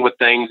fiddling with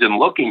things and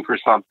looking for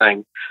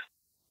something.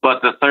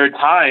 But the third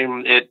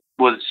time, it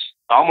was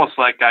almost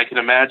like I can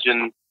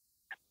imagine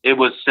it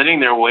was sitting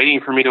there waiting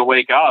for me to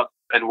wake up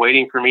and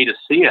waiting for me to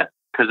see it,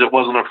 because it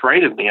wasn't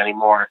afraid of me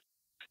anymore.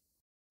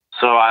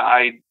 So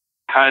I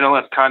kind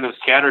of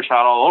scattershot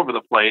all over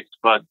the place,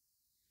 but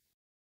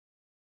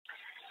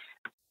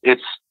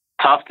it's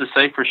tough to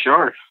say for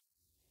sure.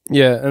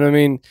 Yeah, and I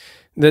mean,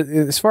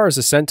 as far as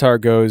the centaur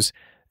goes,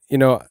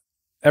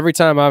 every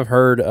time I've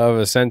heard of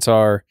a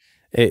centaur,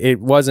 it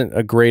wasn't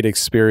a great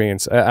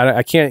experience.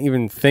 I can't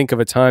even think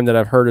of a time that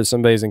I've heard of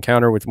somebody's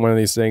encounter with one of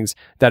these things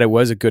that it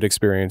was a good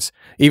experience.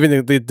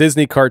 Even the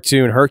Disney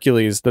cartoon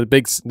Hercules, the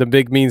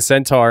big mean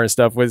centaur and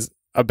stuff, was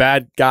a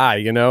bad guy.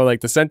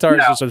 Like the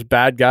centaurs are just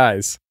bad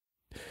guys.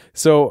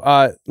 So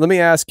let me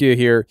ask you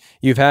here.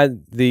 You've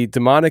had the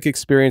demonic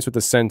experience with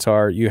the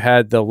centaur. You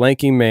had the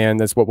lanky man.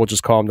 That's what we'll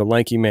just call him, the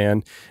lanky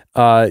man.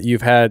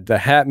 You've had the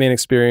hat man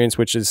experience,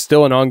 which is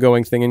still an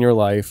ongoing thing in your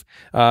life.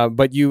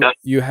 But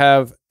you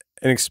have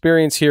an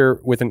experience here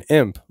with an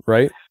imp,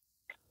 right?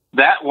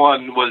 That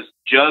one was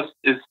just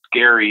as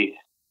scary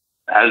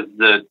as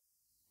the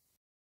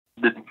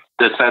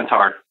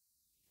centaur.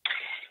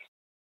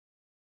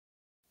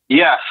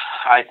 Yeah,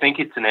 I think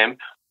it's an imp.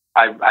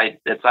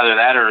 It's either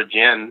that or a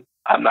djinn.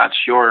 I'm not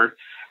sure.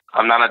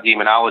 I'm not a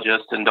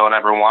demonologist and don't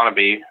ever want to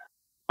be.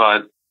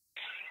 But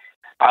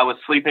I was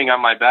sleeping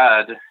on my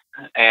bed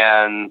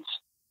and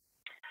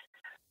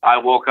I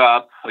woke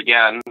up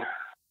again,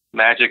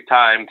 magic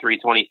time,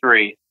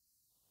 3:23.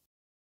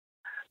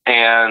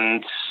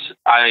 And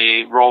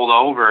I rolled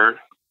over,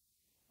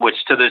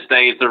 which to this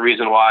day is the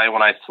reason why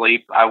when I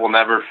sleep, I will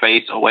never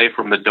face away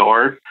from the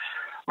door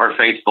or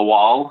face the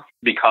wall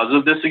because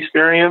of this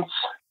experience.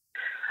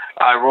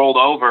 I rolled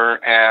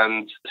over,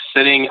 and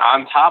sitting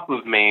on top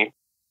of me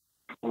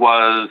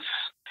was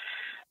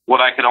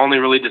what I could only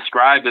really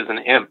describe as an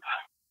imp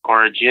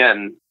or a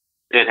djinn.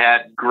 It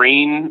had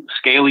green,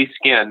 scaly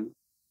skin.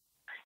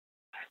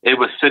 It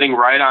was sitting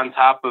right on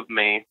top of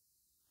me,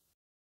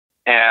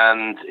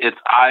 and its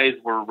eyes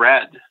were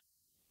red.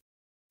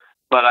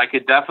 But I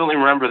could definitely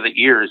remember the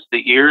ears.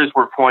 The ears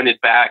were pointed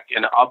back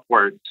and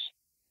upwards,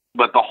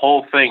 but the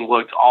whole thing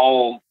looked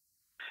all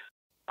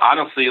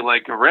honestly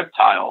like a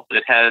reptile.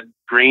 It had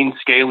green,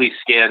 scaly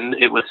skin.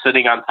 It was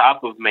sitting on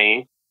top of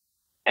me,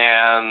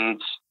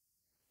 and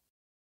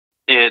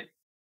I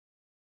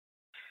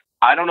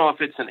don't know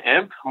if it's an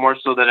imp, more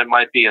so that it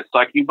might be a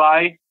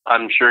succubi.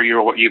 I'm sure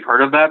you've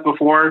heard of that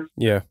before.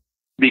 Yeah.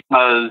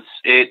 Because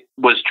it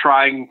was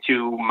trying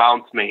to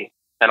mount me,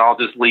 and I'll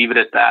just leave it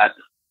at that.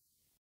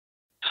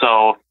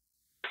 So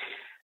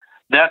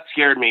that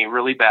scared me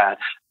really bad.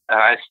 And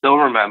I still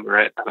remember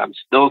it, and I'm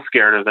still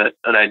scared of it,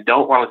 and I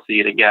don't want to see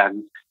it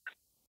again.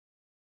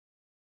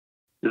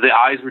 The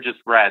eyes were just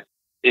red.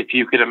 If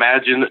you could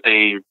imagine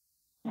a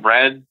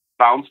red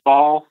bounce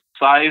ball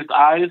sized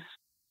eyes,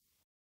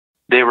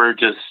 they were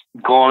just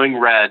glowing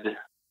red.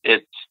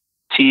 Its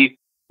teeth,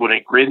 when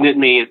it grinned at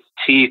me, its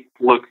teeth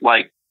looked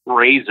like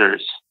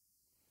razors,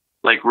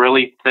 like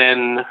really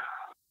thin,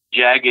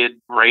 jagged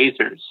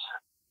razors.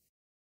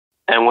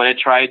 And when it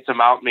tried to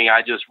mount me,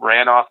 I just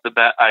ran off the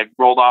bed. I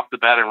rolled off the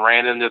bed and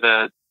ran into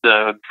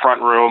the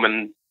front room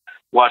and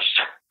watched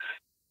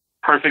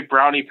Perfect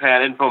Brownie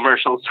Pan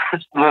infomercials for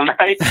the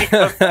night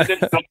because I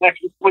didn't go back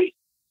to sleep.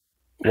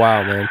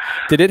 Wow, man.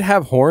 Did it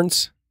have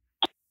horns?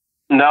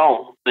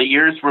 No, the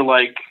ears were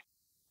like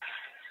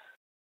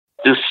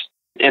just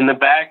in the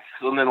back,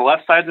 on the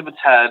left sides of its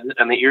head,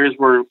 and the ears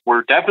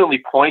were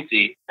definitely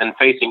pointy and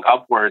facing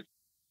upward,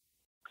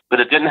 but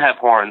it didn't have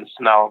horns,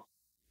 no.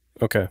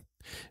 Okay.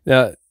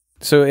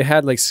 So it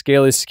had like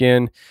scaly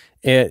skin.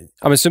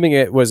 I'm assuming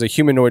it was a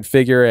humanoid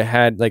figure. It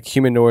had like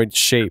humanoid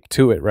shape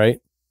to it,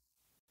 right?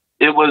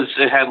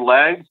 It had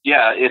legs.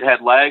 Yeah, it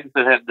had legs.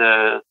 It had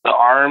the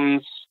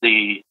arms.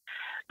 The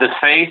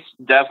face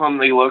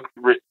definitely looked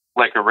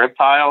like a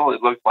reptile.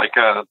 It looked like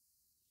a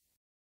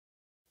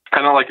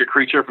kind of like a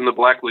creature from the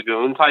Black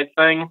Lagoon type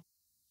thing.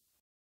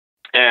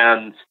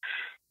 And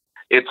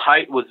its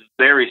height was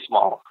very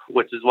small,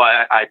 which is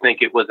why I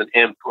think it was an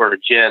imp or a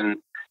djinn.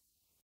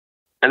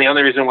 And the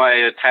only reason why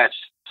I attached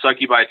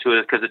succubi to it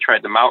is because it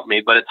tried to mount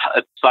me. But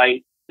its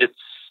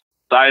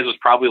size was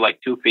probably like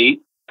 2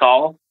 feet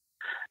tall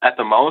at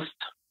the most.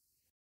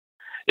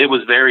 It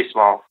was very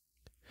small.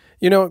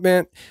 You know,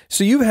 man,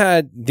 so you've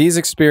had these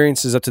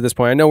experiences up to this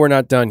point. I know we're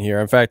not done here.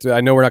 In fact, I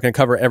know we're not going to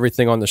cover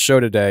everything on the show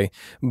today,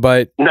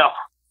 but no,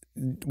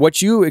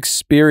 what you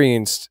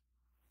experienced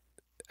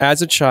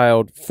as a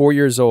child, 4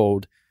 years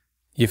old,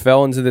 you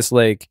fell into this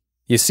lake.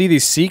 You see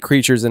these sea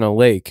creatures in a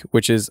lake,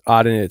 which is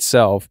odd in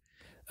itself.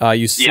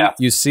 You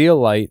see a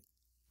light,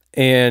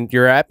 and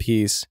you're at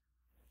peace.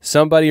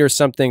 Somebody or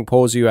something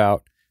pulls you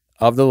out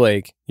of the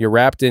lake. You're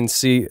wrapped in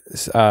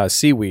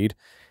seaweed,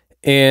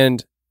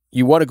 and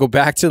you want to go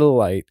back to the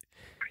light.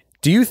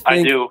 Do you think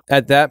I do.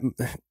 at that?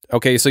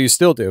 Okay, so you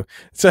still do.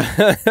 So,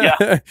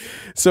 yeah.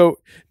 So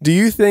do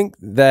you think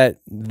that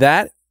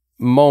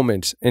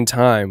moment in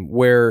time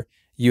where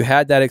you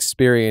had that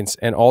experience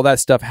and all that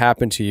stuff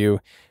happened to you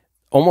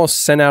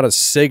almost sent out a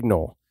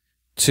signal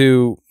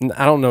to,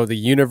 I don't know, the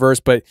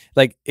universe, but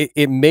like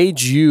it made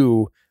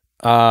you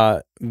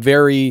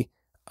very,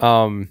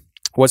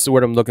 what's the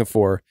word I'm looking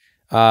for?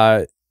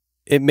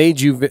 It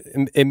made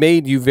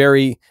you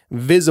very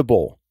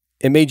visible.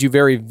 It made you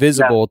very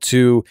visible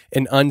to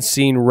an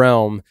unseen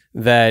realm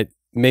that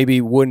maybe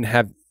wouldn't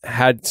have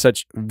had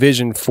such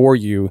vision for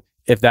you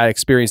if that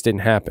experience didn't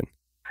happen.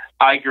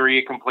 I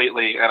agree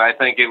completely, and I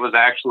think it was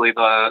actually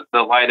the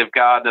light of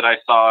God that I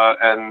saw,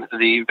 and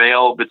the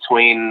veil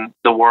between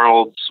the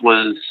worlds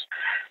was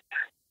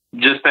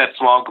just that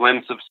small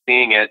glimpse of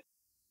seeing it.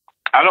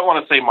 I don't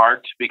want to say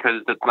marked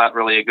because that's not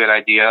really a good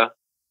idea,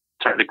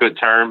 a good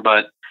term,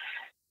 but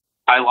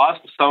I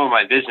lost some of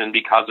my vision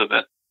because of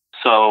it.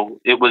 So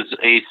it was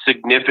a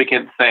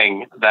significant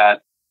thing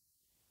that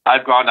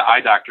I've gone to eye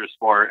doctors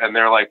for, and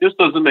they're like, this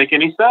doesn't make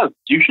any sense.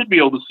 You should be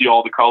able to see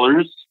all the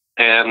colors.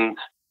 And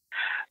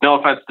no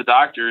offense to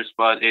doctors,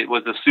 but it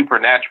was a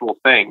supernatural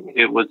thing.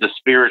 It was a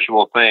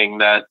spiritual thing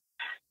that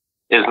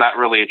is not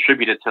really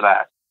attributed to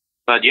that.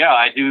 But yeah,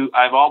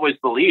 I've always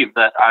believed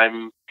that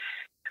I'm,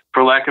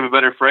 for lack of a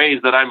better phrase,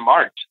 that I'm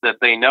marked, that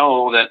they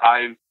know that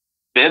I've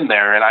been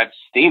there and I've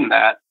seen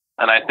that.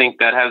 And I think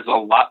that has a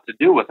lot to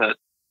do with it.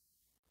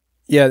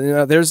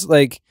 Yeah, there's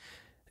like,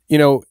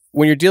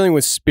 when you're dealing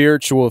with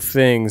spiritual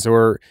things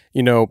or,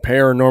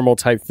 paranormal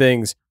type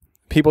things,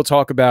 people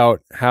talk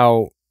about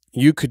how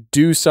you could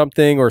do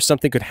something or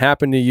something could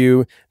happen to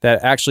you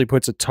that actually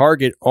puts a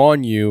target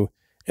on you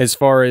as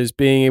far as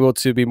being able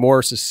to be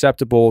more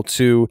susceptible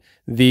to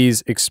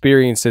these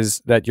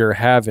experiences that you're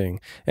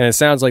having. And it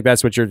sounds like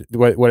that's what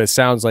it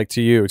sounds like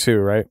to you too,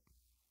 right?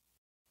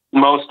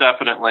 Most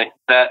definitely.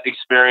 That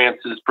experience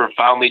has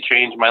profoundly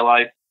changed my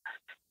life.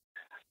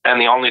 And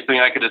the only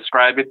thing I could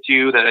describe it to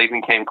you that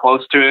even came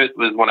close to it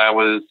was when I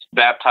was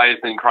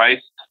baptized in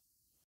Christ.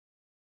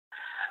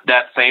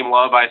 That same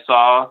love I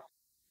saw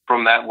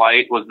from that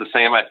light was the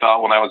same I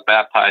felt when I was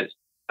baptized.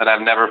 And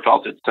I've never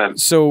felt it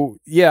since. So,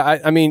 yeah,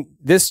 I mean,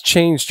 this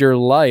changed your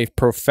life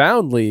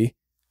profoundly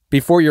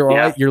before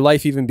your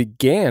life even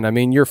began. I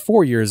mean, you're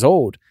 4 years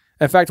old.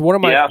 In fact, one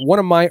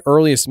of my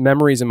earliest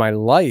memories in my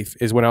life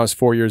is when I was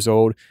 4 years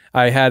old.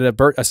 I had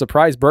a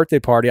surprise birthday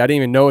party. I didn't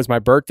even know it was my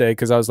birthday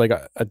because I was like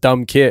a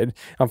dumb kid.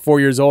 I'm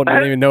 4 years old and I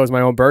didn't even know it was my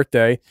own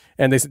birthday.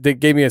 And they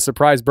gave me a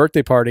surprise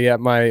birthday party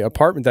at my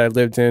apartment that I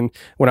lived in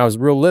when I was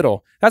real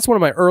little. That's one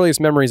of my earliest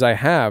memories I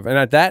have. And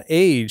at that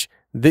age,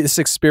 this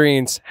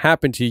experience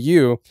happened to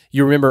you.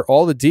 You remember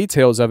all the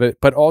details of it,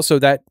 but also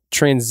that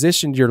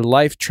transitioned your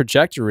life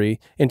trajectory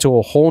into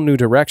a whole new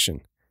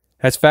direction.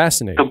 That's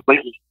fascinating.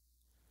 Completely.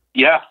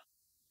 Yeah.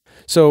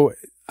 So,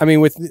 I mean,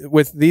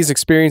 with these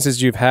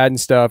experiences you've had and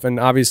stuff, and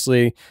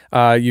obviously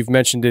you've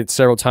mentioned it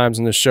several times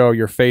on the show,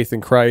 your faith in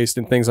Christ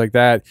and things like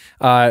that,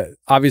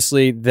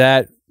 obviously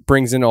that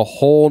brings in a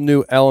whole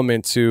new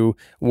element to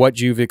what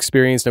you've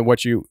experienced and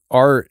what you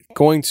are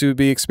going to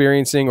be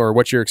experiencing or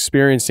what you're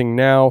experiencing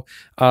now.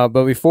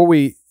 But before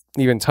we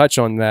even touch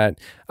on that,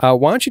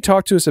 why don't you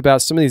talk to us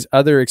about some of these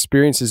other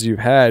experiences you've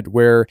had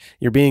where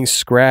you're being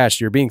scratched,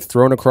 you're being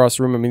thrown across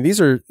the room? I mean, these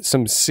are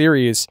some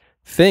serious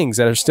things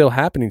that are still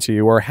happening to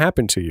you or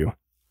happened to you.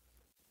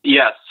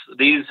 Yes,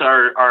 these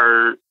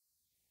are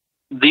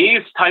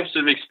these types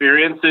of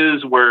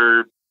experiences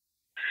where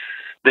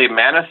they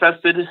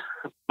manifested,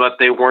 but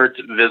they weren't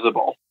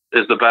visible,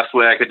 is the best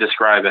way I could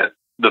describe it.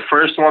 The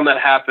first one that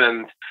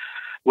happened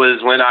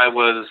was when I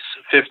was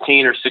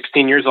 15 or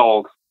 16 years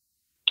old,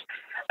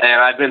 and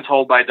I've been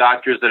told by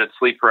doctors that it's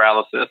sleep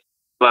paralysis.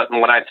 But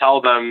when I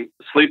tell them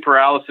sleep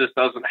paralysis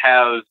doesn't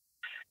have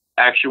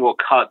actual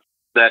cuts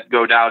that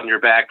go down your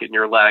back and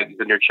your legs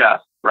and your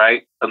chest,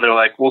 right? And they're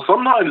like, well,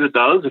 sometimes it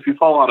does if you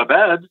fall out of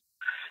bed.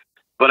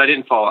 But I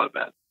didn't fall out of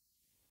bed.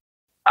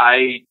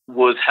 I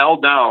was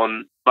held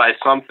down by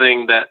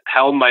something that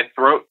held my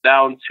throat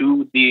down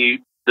to the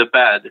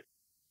bed.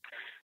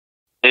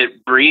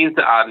 It breathed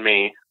on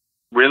me,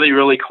 really,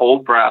 really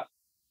cold breath.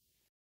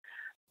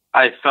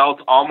 I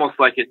felt almost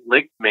like it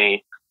licked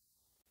me.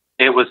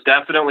 It was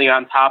definitely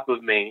on top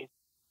of me.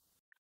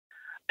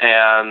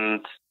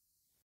 And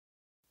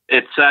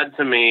it said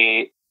to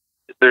me,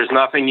 there's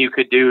nothing you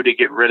could do to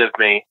get rid of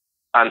me.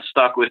 I'm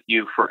stuck with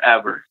you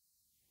forever.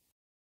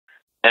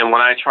 And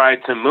when I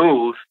tried to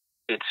move,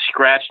 it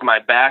scratched my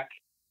back,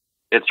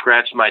 it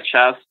scratched my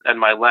chest and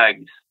my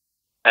legs.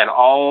 And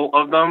all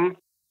of them,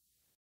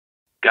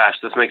 gosh,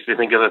 this makes me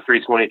think of the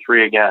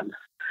 323 again.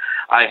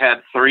 I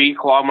had 3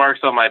 claw marks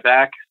on my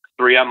back,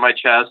 3 on my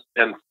chest,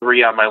 and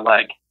 3 on my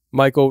leg.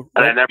 Michael,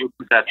 and I never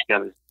put that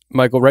together.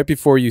 Michael, right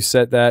before you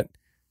said that,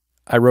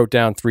 I wrote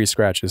down 3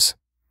 scratches.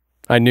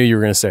 I knew you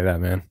were going to say that,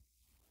 man.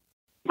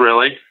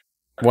 Really?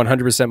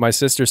 100%. My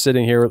sister's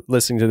sitting here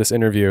listening to this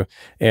interview,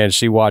 and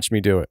she watched me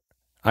do it.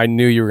 I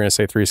knew you were going to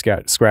say 3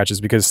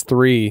 scratches because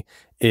 3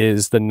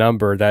 is the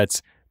number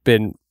that's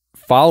been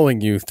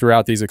following you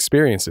throughout these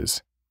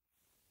experiences.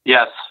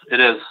 Yes, it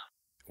is.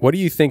 What do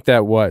you think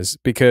that was?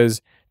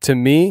 Because to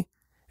me,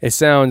 it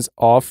sounds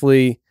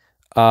awfully,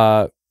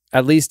 at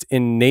least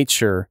in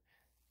nature,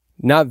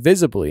 not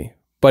visibly,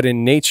 but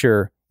in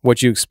nature,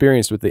 what you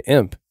experienced with the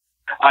imp.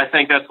 I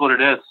think that's what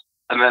it is.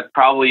 And that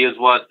probably is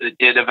what it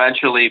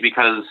eventually,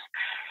 because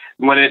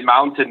when it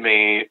mounted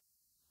me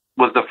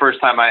was the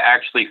first time I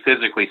actually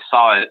physically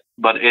saw it,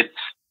 but it's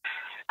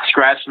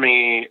scratched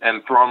me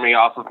and thrown me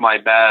off of my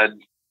bed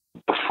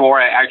before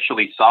I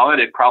actually saw it.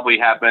 It probably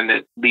happened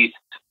at least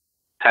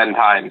 10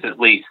 times, at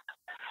least.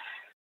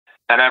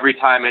 And every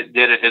time it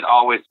did it, it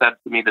always said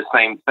to me the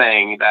same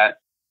thing, that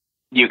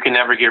you can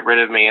never get rid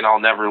of me and I'll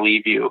never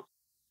leave you.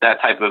 That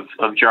type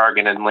of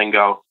jargon and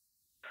lingo.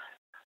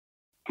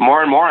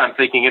 More and more, I'm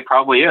thinking it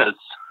probably is.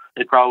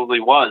 It probably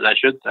was, I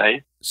should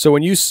say. So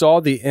when you saw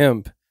the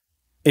imp,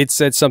 it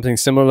said something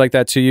similar like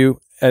that to you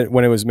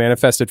when it was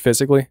manifested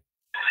physically?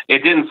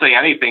 It didn't say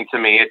anything to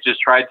me. It just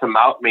tried to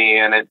mount me,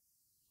 and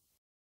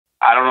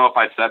I don't know if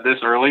I said this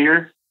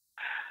earlier.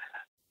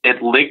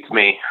 It licked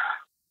me,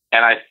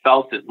 and I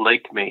felt it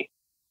lick me.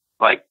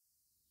 Like,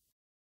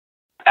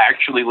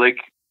 actually lick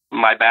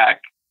my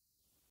back.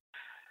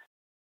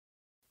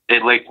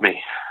 It licked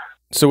me.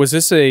 So was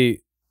this a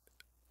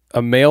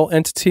male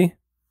entity?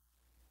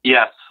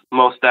 Yes,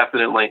 most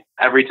definitely.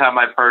 Every time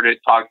I've heard it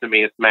talk to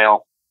me, it's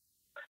male.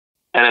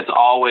 And it's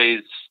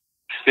always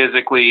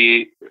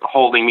physically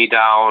holding me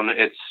down.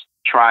 It's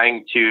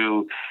trying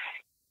to,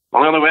 the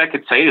only way I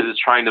could say it is it's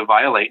trying to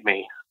violate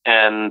me.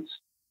 And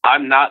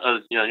I'm not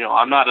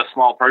I'm not a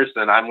small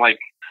person. I'm like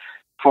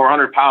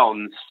 400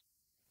 pounds.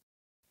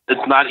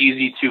 It's not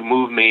easy to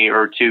move me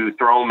or to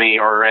throw me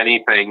or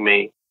anything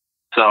me.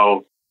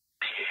 So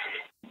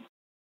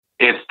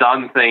it's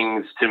done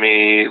things to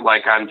me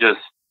like I'm just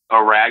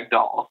a rag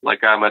doll,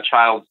 like I'm a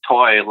child's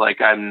toy, like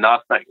I'm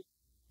nothing.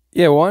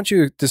 Yeah, why don't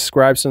you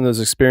describe some of those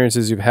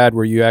experiences you've had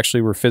where you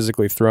actually were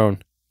physically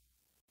thrown?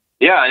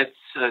 Yeah,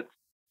 it's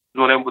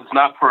when it was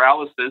not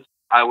paralysis,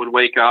 I would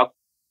wake up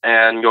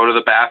and go to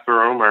the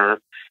bathroom or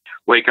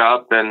wake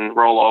up and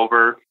roll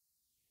over.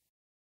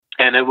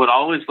 And it would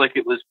always, like,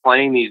 it was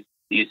playing these,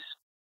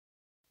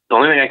 the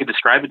only thing I could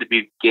describe it to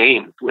be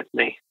games with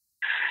me.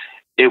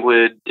 It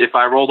would, if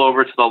I rolled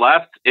over to the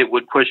left, it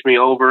would push me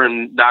over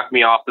and knock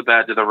me off the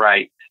bed to the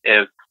right.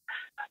 If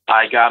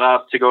I got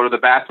up to go to the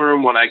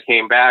bathroom, when I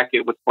came back,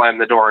 it would slam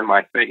the door in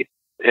my face.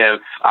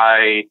 If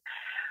I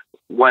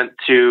went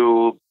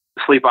to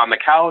sleep on the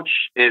couch,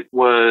 it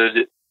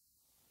would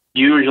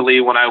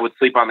usually, when I would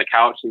sleep on the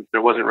couch, since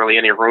there wasn't really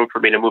any room for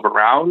me to move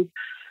around,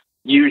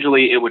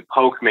 usually it would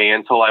poke me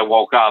until I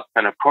woke up.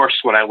 And of course,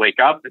 when I wake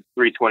up, it's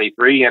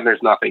 3:23 and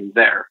there's nothing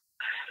there.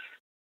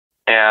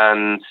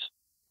 And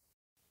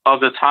of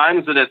the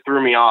times that it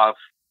threw me off,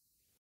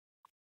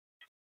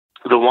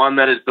 the one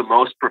that is the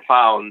most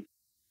profound,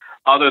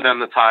 other than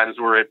the times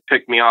where it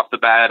picked me off the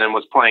bed and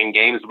was playing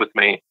games with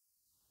me,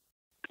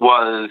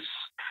 was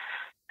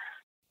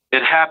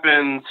it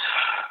happened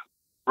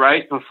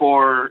right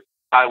before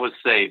I was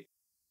saved.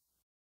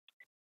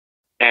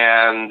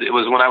 And it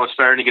was when I was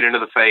starting to get into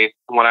the faith,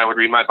 when I would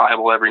read my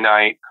Bible every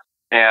night,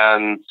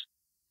 and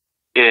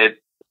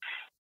it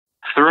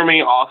threw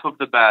me off of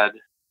the bed.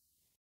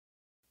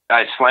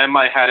 I slammed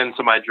my head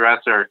into my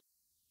dresser,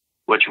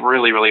 which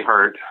really, really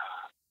hurt.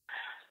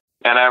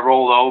 And I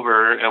rolled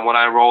over, and when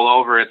I rolled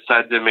over, it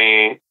said to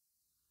me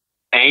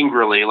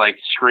angrily, like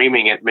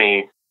screaming at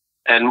me.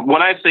 And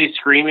when I say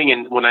screaming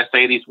and when I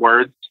say these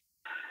words,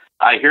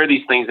 I hear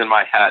these things in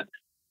my head.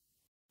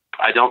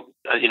 I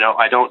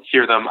don't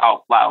hear them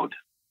out loud.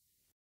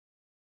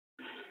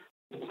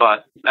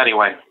 But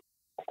anyway,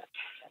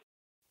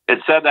 it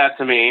said that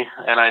to me,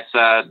 and I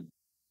said,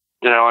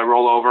 I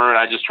roll over and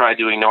I just tried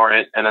to ignore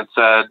it. And it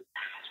said,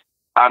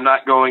 I'm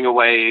not going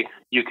away.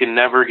 You can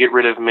never get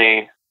rid of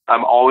me.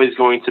 I'm always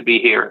going to be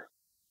here.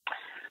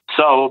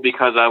 So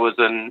because I was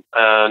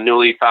a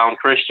newly found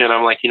Christian,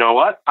 I'm like, you know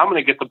what? I'm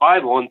going to get the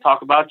Bible and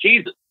talk about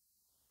Jesus.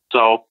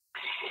 So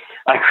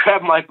I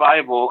grabbed my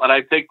Bible and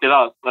I picked it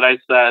up and I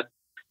said,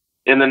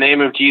 in the name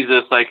of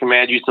Jesus, I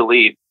command you to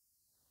leave.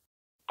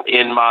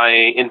 in my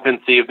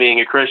infancy of being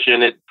a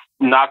Christian, it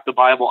knocked the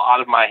Bible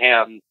out of my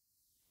hand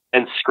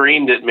and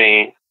screamed at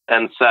me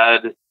and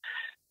said,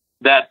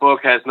 that book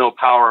has no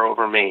power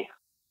over me.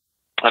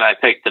 And I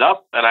picked it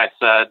up and I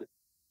said,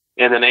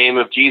 in the name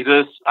of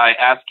Jesus, I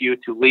ask you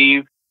to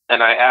leave,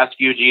 and I ask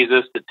you,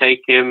 Jesus, to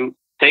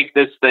take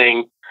this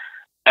thing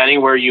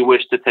anywhere you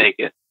wish to take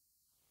it.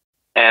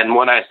 And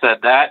when I said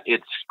that,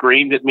 it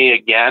screamed at me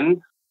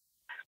again.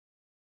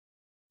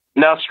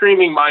 Now,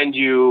 screaming, mind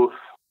you,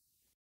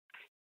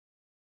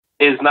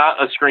 is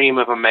not a scream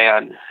of a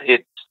man.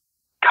 It's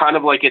kind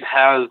of like it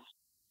has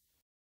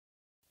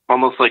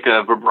almost like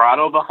a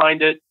vibrato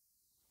behind it.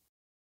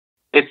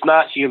 It's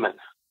not human.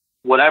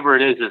 Whatever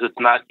it is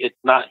it's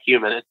not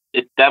human.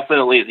 It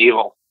definitely is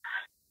evil.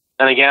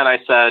 And again, I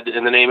said,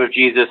 in the name of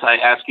Jesus, I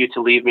ask you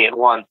to leave me at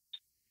once.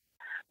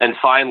 And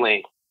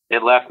finally,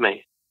 it left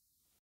me.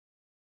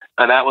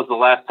 And that was the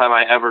last time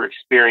I ever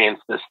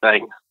experienced this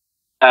thing,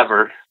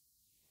 ever.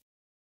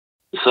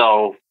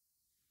 So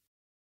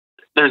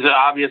there's an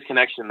obvious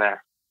connection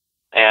there.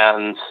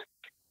 And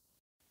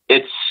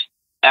it's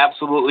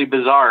absolutely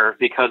bizarre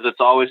because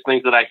it's always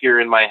things that I hear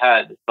in my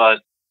head. But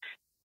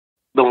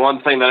the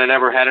one thing that I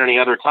never had any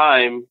other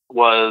time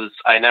was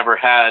I never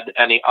had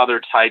any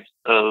other types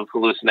of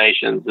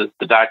hallucinations, as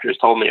the doctors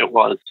told me it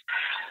was.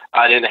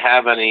 I didn't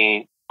have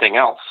anything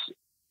else.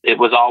 It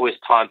was always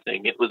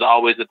taunting. It was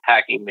always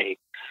attacking me.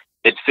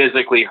 It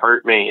physically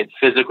hurt me. It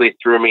physically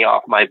threw me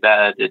off my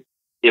bed.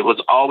 It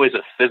was always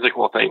a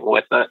physical thing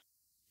with it.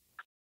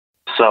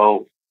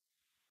 So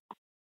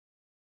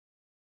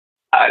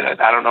I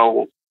don't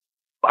know.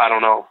 I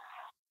don't know.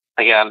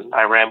 Again,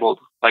 I rambled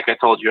like I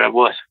told you I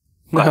would.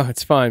 No,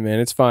 it's fine, man.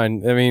 It's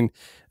fine. I mean,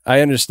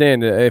 I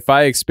understand. If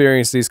I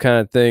experienced these kind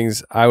of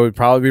things, I would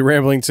probably be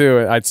rambling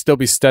too. I'd still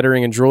be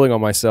stuttering and drooling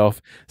on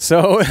myself.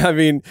 So, I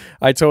mean,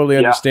 I totally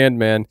understand,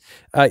 man.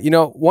 You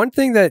know, one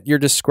thing that you're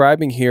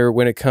describing here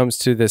when it comes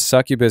to this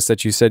succubus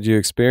that you said you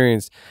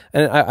experienced,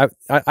 and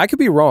I could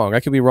be wrong. I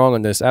could be wrong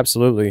on this,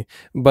 absolutely.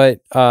 But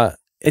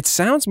it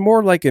sounds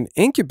more like an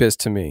incubus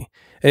to me,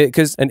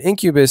 because an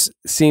incubus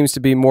seems to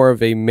be more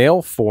of a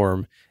male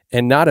form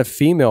and not a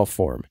female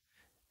form.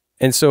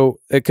 And so,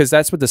 because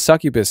that's what the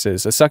succubus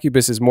is. A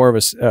succubus is more of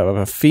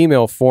a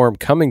female form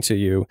coming to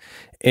you,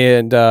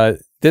 and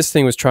this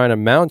thing was trying to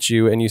mount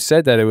you. And you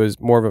said that it was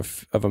more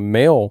of a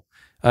male.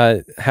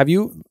 Have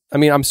you? I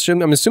mean, I'm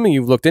assuming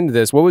you've looked into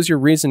this. What was your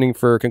reasoning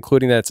for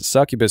concluding that it's a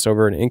succubus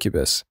over an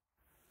incubus?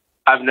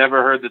 I've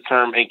never heard the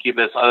term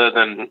incubus other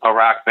than a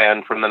rock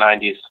band from the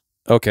 90s.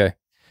 Okay.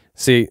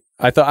 See,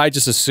 I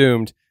just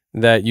assumed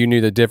that you knew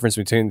the difference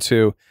between the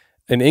two.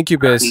 An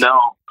incubus. No.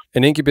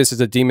 An incubus is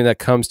a demon that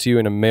comes to you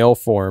in a male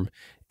form,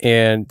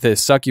 and the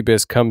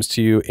succubus comes to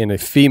you in a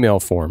female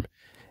form.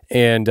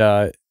 And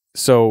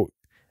so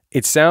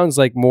it sounds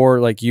like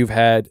more like you've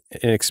had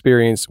an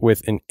experience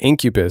with an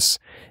incubus.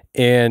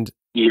 And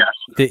yes,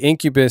 the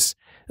incubus,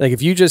 like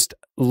if you just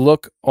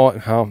look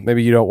on,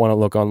 maybe you don't want to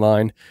look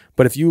online,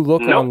 but if you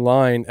look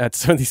online at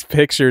some of these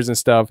pictures and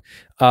stuff,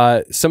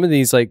 some of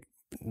these like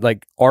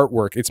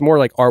artwork, it's more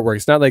like artwork.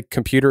 It's not like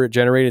computer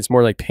generated. It's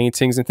more like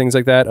paintings and things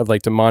like that of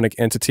like demonic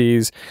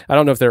entities. I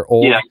don't know if they're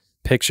old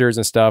pictures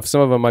and stuff.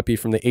 Some of them might be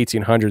from the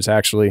 1800s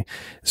actually.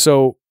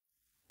 So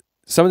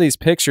some of these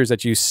pictures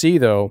that you see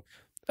though,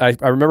 I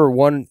remember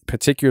one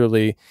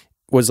particularly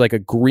was like a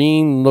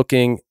green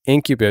looking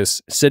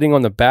incubus sitting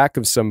on the back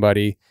of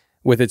somebody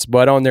with its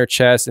butt on their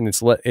chest and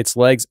its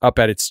legs up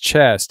at its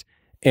chest.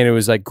 And it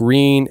was like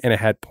green and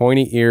it had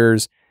pointy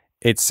ears.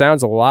 It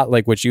sounds a lot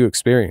like what you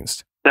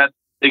experienced.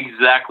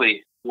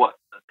 Exactly what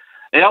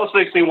it almost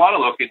makes me want to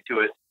look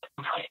into it,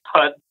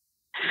 but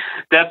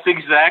that's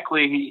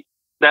exactly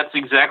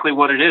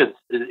what it is.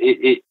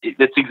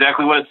 It's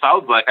exactly what it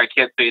sounds like. I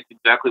can't say it's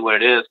exactly what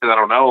it is because I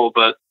don't know,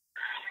 but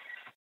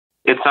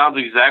it sounds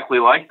exactly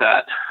like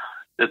that.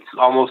 It's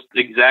almost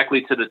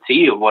exactly to the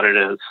T of what it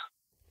is.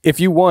 If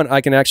you want,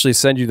 I can actually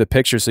send you the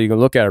picture so you can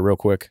look at it real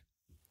quick.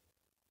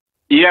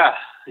 Yeah,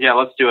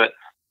 let's do it.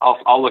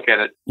 I'll look at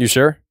it. You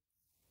sure?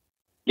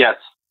 Yes.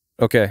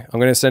 Okay, I'm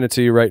going to send it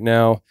to you right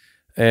now,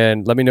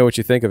 and let me know what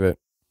you think of it.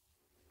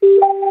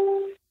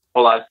 Hold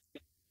on.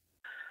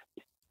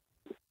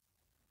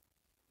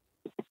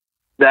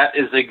 That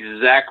is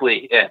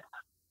exactly it.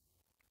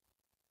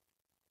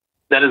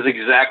 That is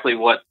exactly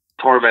what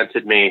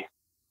tormented me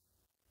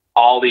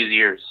all these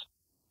years.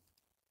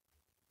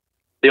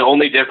 The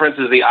only difference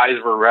is the eyes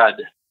were red.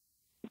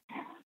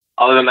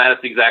 Other than that,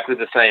 it's exactly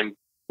the same.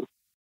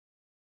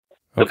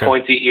 The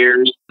pointy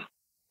ears,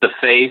 the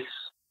face,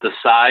 the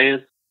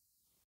size,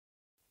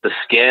 the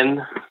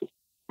skin,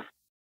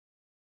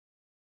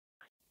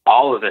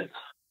 all of it.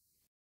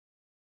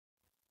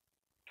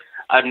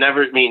 I've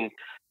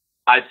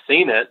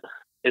seen it.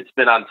 It's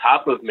been on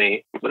top of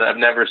me, but I've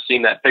never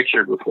seen that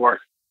picture before.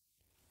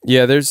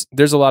 Yeah, there's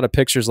a lot of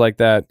pictures like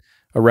that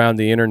around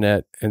the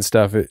internet and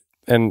stuff.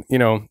 And, you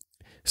know,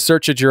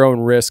 search at your own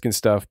risk and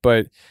stuff.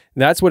 But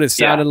that's what it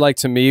sounded like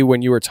to me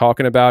when you were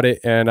talking about it.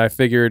 And I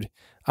figured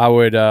I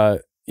would,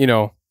 you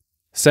know,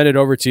 send it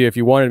over to you if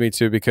you wanted me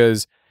to,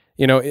 because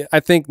I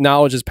think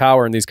knowledge is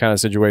power in these kind of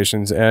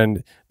situations.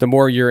 And the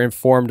more you're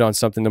informed on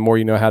something, the more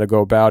you know how to go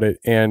about it.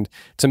 And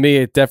to me,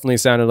 it definitely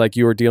sounded like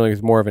you were dealing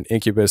with more of an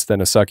incubus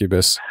than a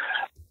succubus.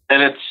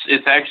 And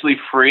it's actually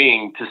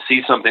freeing to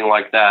see something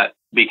like that,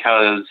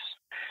 because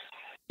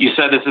you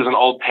said this is an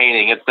old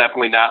painting. It's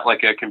definitely not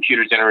like a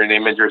computer-generated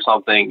image or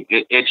something.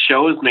 It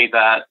shows me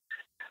that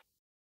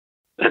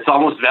it's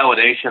almost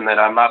validation that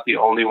I'm not the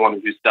only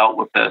one who's dealt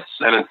with this.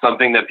 And it's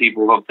something that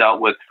people have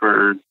dealt with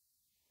for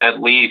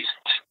at least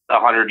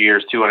 100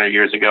 years, 200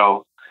 years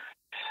ago.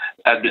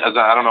 I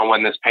don't know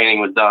when this painting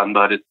was done,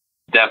 but it's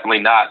definitely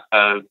not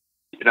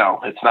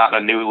it's not a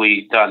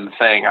newly done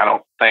thing. I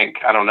don't think.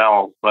 I don't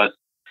know. But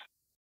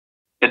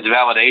it's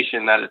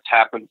validation that it's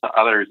happened to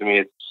others. I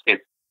mean,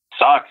 it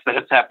sucks that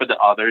it's happened to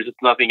others. It's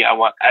nothing I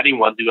want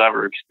anyone to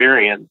ever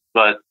experience,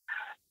 but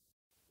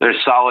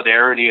there's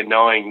solidarity in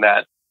knowing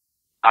that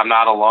I'm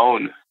not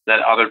alone,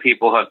 that other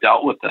people have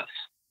dealt with this.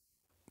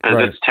 Because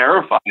Right. It's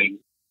terrifying.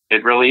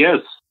 It really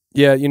is.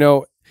 Yeah,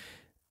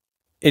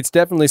 it's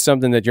definitely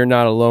something that you're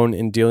not alone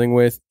in dealing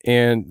with.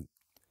 And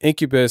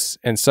incubus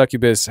and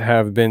succubus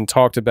have been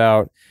talked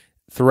about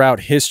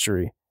throughout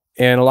history.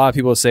 And a lot of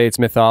people say it's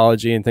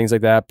mythology and things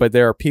like that. But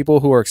there are people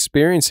who are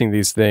experiencing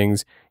these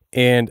things.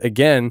 And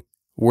again,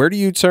 where do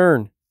you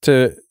turn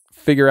to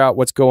figure out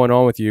what's going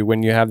on with you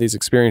when you have these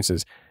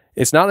experiences?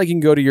 It's not like you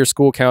can go to your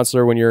school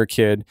counselor when you're a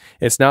kid.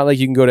 It's not like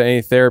you can go to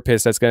any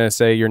therapist that's going to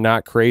say you're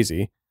not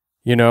crazy.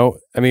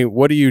 I mean,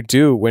 what do you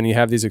do when you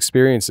have these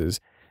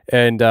experiences?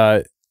 And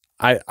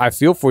I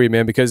feel for you,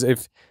 man, because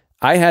if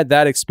I had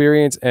that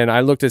experience and I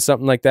looked at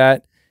something like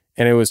that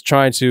and it was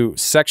trying to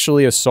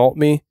sexually assault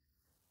me,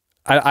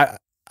 I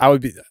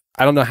would be,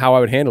 I don't know how I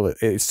would handle it.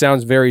 It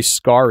sounds very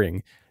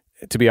scarring,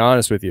 to be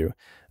honest with you.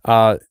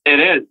 It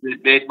is.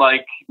 It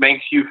like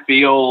makes you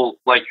feel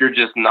like you're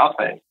just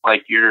nothing.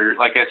 Like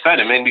I said,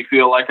 it made me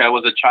feel like I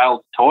was a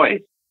child's toy.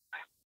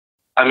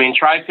 I mean,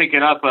 try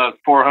picking up a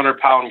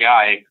 400-pound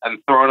guy and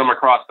throwing him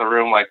across the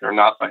room like they're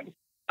nothing.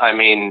 I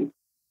mean,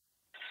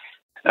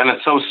 and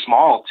it's so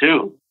small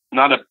too.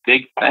 Not a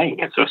big thing.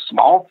 It's a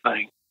small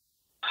thing.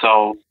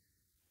 So.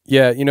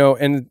 Yeah,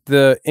 and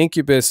the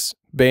Incubus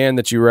band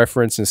that you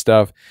referenced and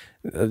stuff,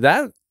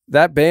 that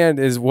band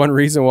is one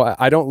reason why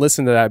I don't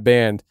listen to that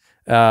band.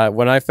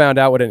 When I found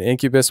out what an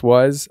Incubus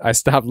was, I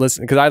stopped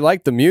listening because I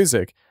liked the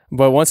music.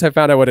 But once I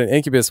found out what an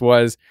Incubus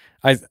was,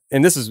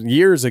 and this is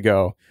years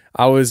ago,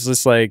 I was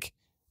just like,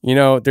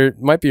 there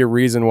might be a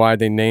reason why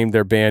they named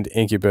their band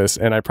Incubus,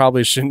 and I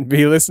probably shouldn't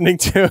be listening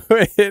to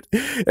it.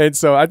 And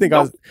so I think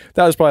that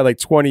was probably like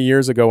 20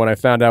 years ago when I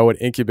found out what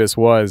Incubus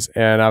was,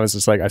 and I was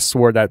just like, I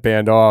swore that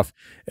band off.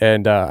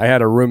 And I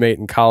had a roommate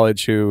in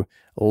college who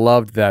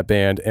loved that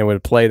band and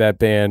would play that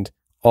band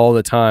all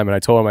the time. And I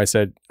told him, I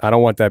said, I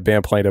don't want that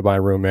band playing in my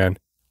room, man.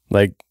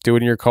 Like, do it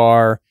in your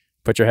car,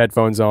 put your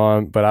headphones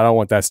on, but I don't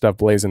want that stuff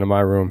blazing in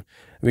my room.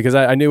 Because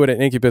I knew what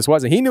an Incubus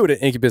was, and he knew what an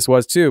Incubus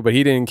was too, but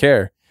he didn't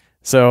care.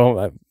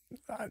 So,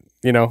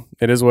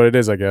 it is what it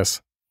is, I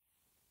guess.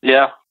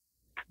 Yeah.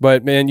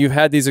 But man, you've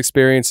had these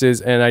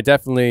experiences, and I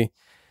definitely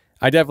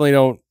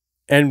don't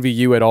envy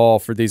you at all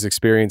for these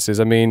experiences.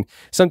 I mean,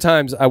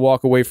 sometimes I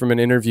walk away from an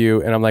interview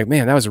and I'm like,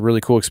 man, that was a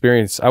really cool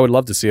experience. I would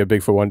love to see a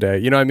Bigfoot one day.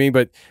 You know what I mean?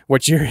 But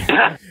what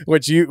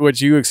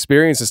you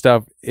experience and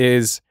stuff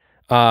is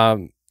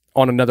on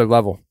another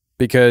level,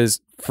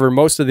 because for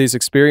most of these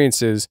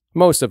experiences,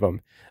 most of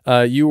them,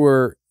 you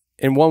were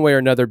in one way or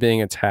another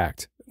being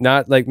attacked.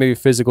 Not like maybe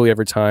physically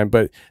every time,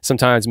 but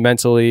sometimes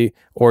mentally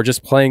or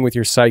just playing with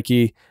your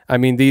psyche. I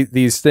mean,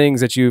 these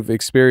things that you've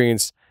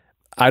experienced,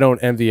 I don't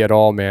envy at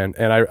all, man.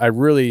 And I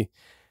really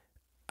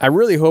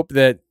hope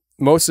that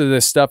most of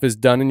this stuff is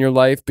done in your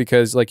life,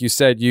 because like you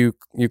said, you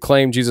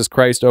claimed Jesus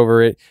Christ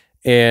over it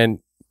and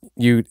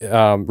you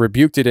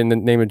rebuked it in the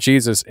name of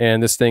Jesus,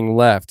 and this thing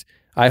left.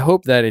 I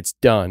hope that it's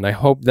done. I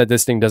hope that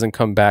this thing doesn't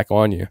come back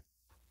on you.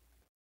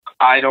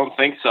 I don't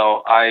think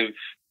so.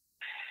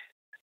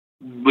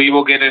 We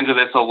will get into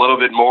this a little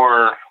bit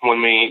more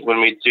when we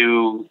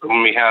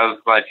have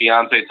my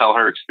fiance tell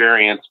her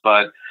experience,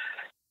 but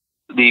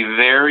the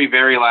very,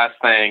 very last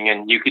thing,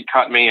 and you could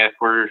cut me if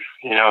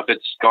if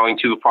it's going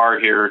too far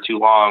here or too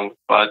long,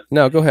 but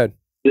no, go ahead.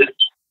 This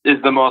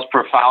is the most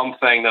profound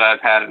thing that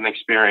I've had an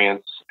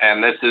experience,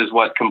 and this is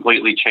what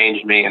completely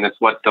changed me, and it's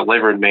what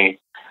delivered me.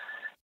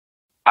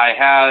 I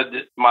had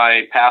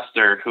my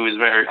pastor, who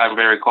I'm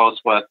very close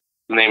with.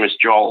 His name is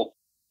Joel.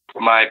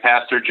 My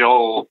pastor,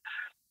 Joel,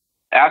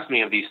 asked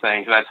me of these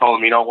things, and I told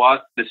him, you know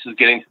what? This is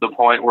getting to the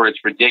point where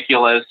it's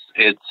ridiculous.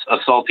 It's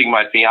assaulting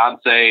my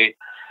fiance.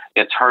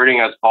 It's hurting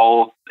us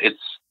both. It's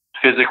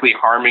physically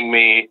harming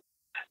me.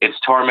 It's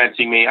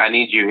tormenting me. I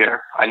need you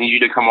here. I need you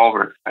to come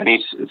over. And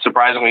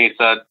surprisingly, he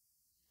said,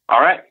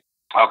 all right,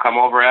 I'll come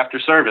over after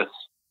service.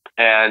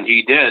 And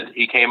he did.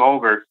 He came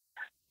over.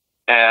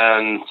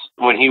 And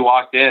when he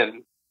walked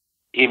in,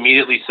 he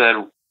immediately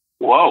said,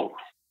 whoa.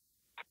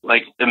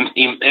 Like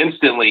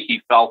instantly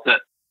he felt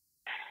it.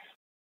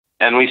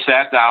 And we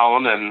sat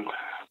down and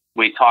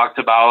we talked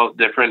about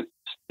different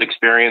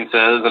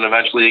experiences, and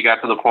eventually he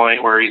got to the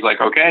point where he's like,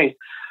 okay,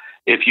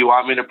 If you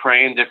want me to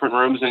pray in different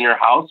rooms in your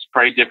house,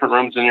 pray different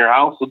rooms in your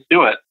house. Let's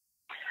do it.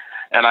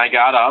 And I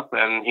got up,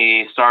 and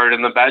he started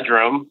in the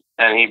bedroom,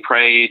 and he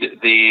prayed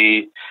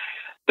the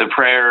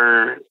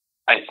prayer.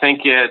 I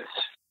think it's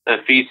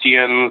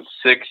Ephesians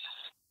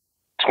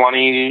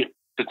 6:20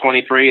 to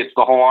 23. It's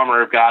the whole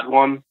armor of God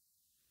one.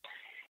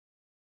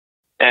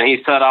 And he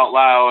said out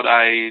loud,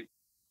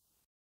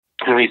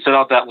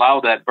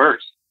 that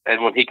verse.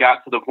 And when he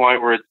got to the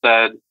point where it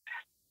said,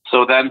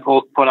 so then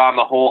put on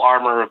the whole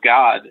armor of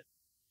God,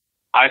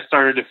 I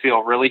started to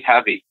feel really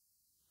heavy.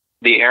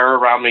 The air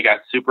around me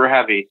got super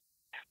heavy,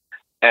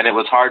 and it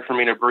was hard for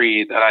me to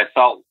breathe. And I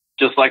felt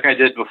just like I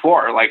did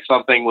before, like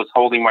something was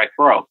holding my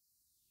throat.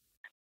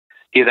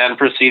 He then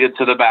proceeded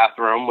to the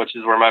bathroom, which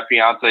is where my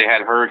fiance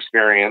had her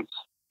experience.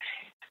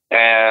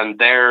 And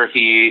there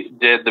he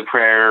did the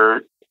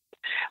prayer.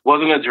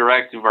 Wasn't a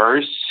direct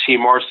verse. He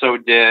more so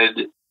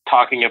did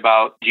talking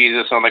about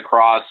Jesus on the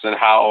cross and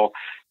how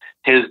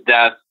his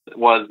death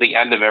was the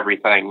end of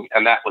everything.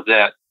 And that was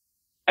it.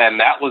 And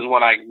that was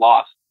when I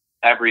lost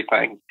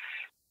everything.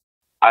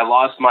 I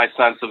lost my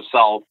sense of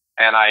self,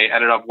 and I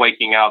ended up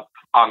waking up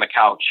on the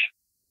couch.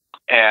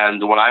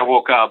 And when I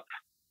woke up,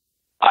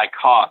 I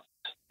coughed.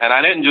 And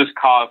I didn't just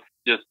cough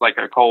just like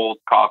a cold,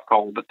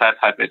 but that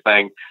type of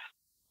thing.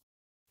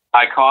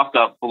 I coughed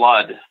up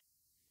blood,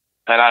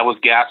 and I was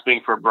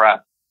gasping for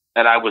breath.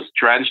 And I was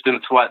drenched in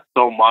sweat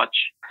so much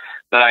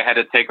that I had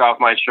to take off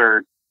my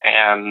shirt,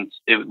 and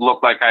it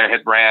looked like I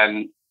had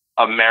ran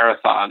a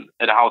marathon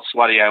and how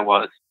sweaty I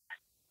was.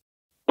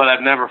 But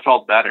I've never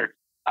felt better.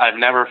 I've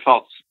never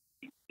felt...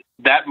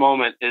 That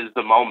moment is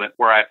the moment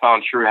where I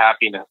found true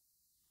happiness,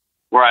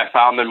 where I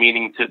found the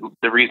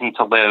reason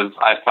to live.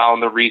 I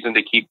found the reason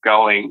to keep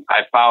going.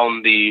 I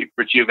found the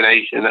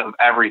rejuvenation of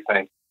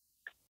everything.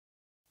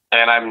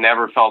 And I've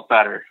never felt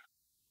better.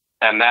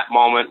 And that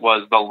moment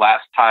was the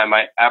last time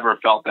I ever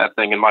felt that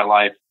thing in my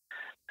life.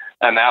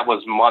 And that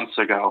was months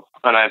ago.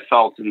 And I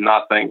felt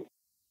nothing.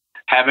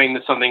 Having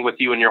something with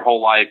you in your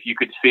whole life, you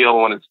could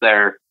feel when it's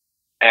there,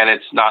 and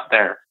it's not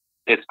there.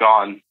 It's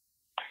gone.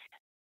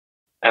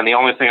 And the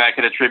only thing I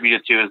could attribute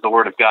it to is the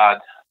Word of God.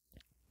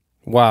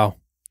 Wow.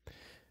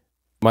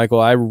 Michael,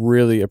 I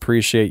really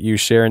appreciate you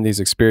sharing these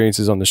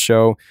experiences on the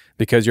show,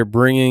 because you're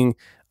bringing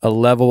a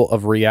level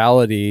of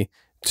reality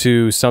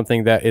to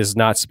something that is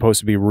not supposed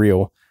to be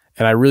real.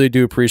 And I really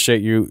do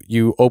appreciate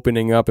you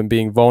opening up and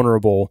being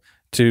vulnerable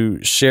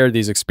to share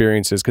these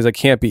experiences, because it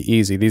can't be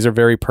easy. These are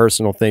very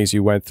personal things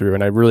you went through.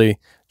 And I really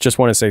just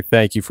want to say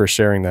thank you for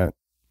sharing that.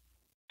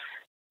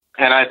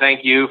 And I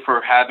thank you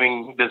for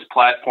having this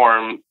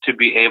platform to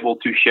be able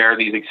to share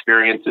these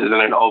experiences in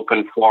an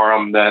open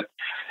forum that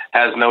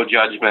has no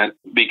judgment,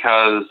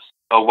 because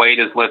a weight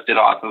is lifted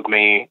off of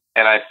me,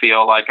 and I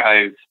feel like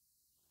I've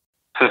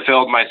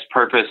fulfilled my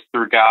purpose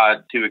through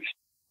God to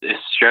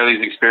share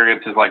these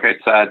experiences, like I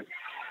said,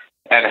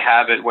 and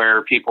have it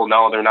where people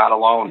know they're not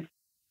alone.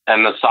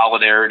 And the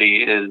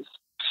solidarity is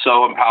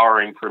so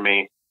empowering for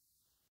me.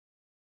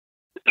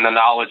 And the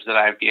knowledge that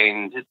I've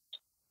gained, it's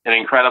an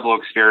incredible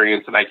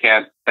experience, and I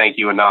can't thank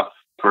you enough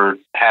for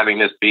having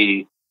this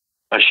be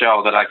a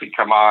show that I could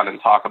come on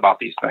and talk about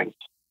these things.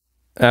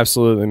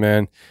 Absolutely,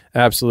 man.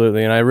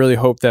 Absolutely. And I really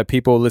hope that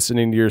people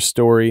listening to your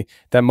story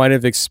that might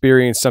have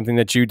experienced something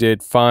that you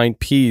did find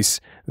peace,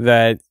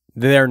 that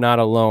they're not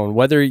alone.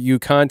 Whether you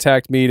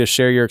contact me to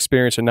share your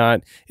experience or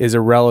not is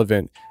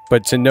irrelevant,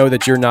 but to know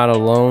that you're not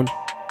alone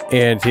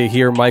and to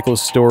hear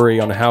Michael's story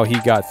on how he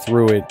got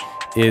through it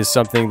is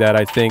something that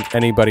I think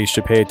anybody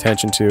should pay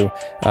attention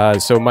to.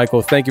 So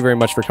Michael, thank you very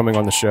much for coming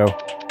on the show.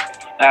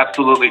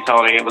 Absolutely,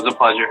 Tony. It was a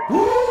pleasure.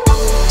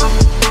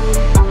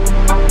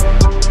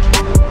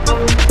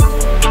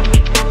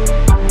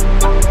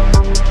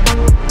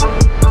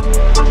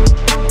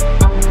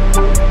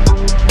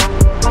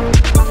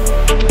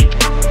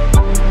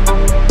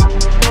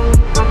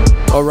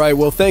 All right.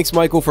 Well, thanks,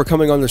 Michael, for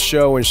coming on the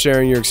show and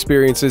sharing your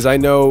experiences. I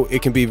know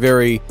it can be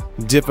very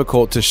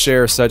difficult to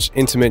share such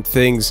intimate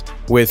things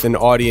with an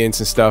audience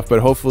and stuff, but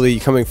hopefully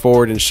coming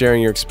forward and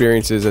sharing your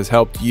experiences has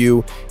helped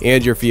you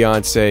and your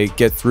fiance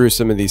get through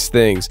some of these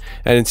things.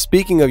 And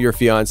speaking of your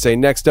fiance,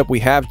 next up we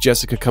have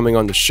Jessica coming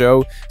on the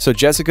show. So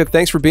Jessica,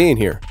 thanks for being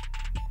here.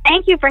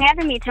 Thank you for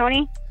having me,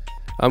 Tony.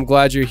 I'm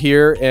glad you're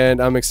here, and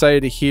I'm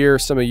excited to hear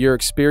some of your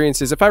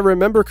experiences. If I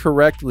remember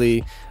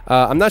correctly,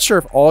 I'm not sure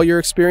if all your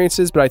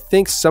experiences, but I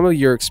think some of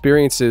your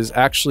experiences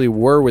actually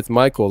were with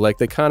Michael. Like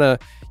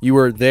you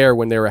were there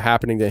when they were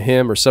happening to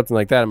him or something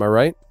like that. Am I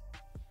right?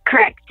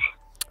 Correct.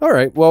 All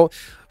right. Well,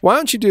 why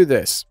don't you do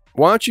this?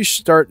 Why don't you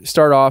start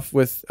off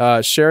with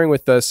sharing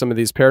with us some of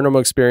these paranormal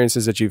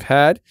experiences that you've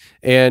had,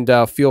 and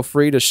feel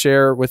free to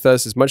share with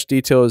us as much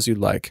detail as you'd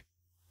like.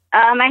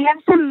 I have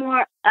some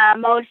more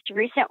most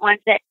recent ones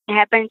that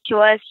happened to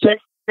us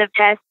just the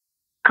past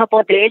couple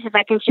of days, if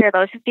I can share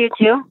those with you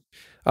too.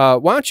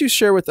 Why don't you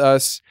share with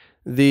us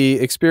the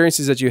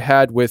experiences that you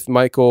had with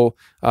Michael.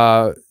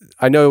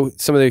 I know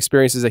some of the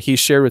experiences that he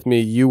shared with me,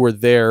 you were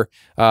there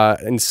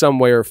in some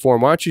way or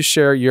form. Why don't you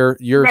share your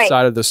Right.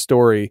 side of the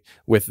story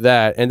with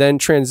that, and then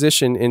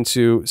transition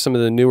into some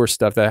of the newer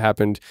stuff that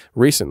happened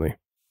recently?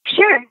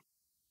 Sure.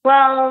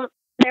 Well,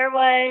 there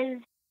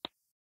was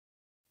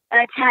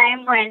a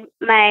time when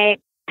my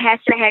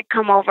pastor had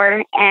come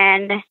over,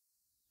 and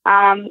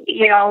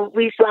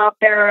we felt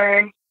there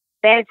were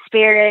bad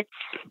spirits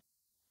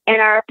in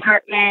our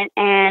apartment,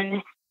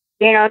 and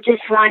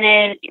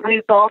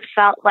we both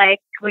felt like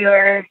we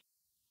were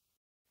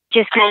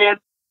just kind of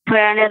put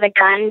under the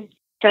gun,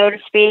 so to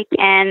speak,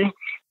 and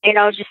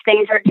just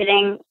things were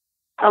getting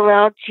a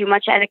little too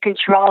much out of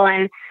control,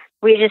 and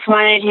we just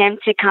wanted him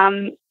to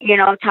come,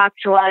 talk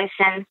to us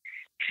and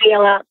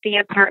feel out the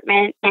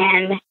apartment.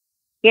 And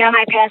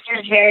my pastor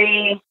is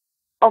very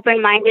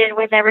open-minded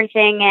with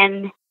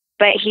everything,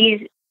 but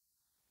he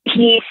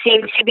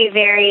seems to be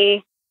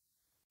very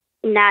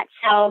not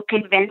so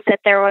convinced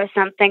that there was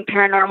something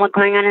paranormal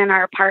going on in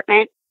our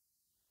apartment.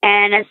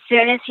 And as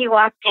soon as he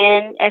walked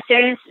in, as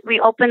soon as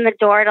we opened the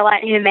door to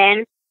let him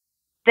in,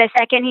 the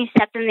second he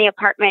stepped in the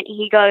apartment,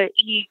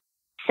 he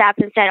stopped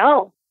and said,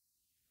 "Oh,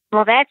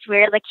 well, that's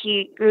weird." Like,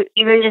 you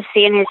can just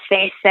see in his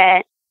face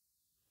that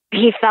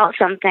he felt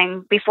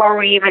something before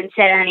we even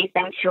said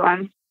anything to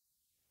him.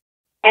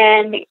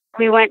 And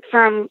we went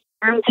from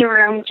room to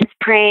room, just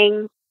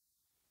praying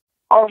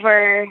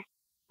over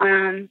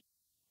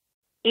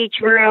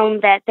each room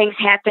that things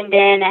happened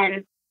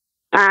in.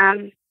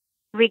 And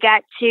we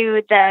got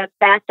to the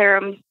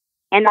bathroom,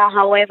 in the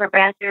hallway of our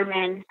bathroom,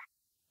 and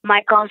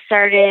Michael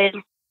started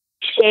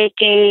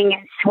shaking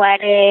and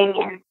sweating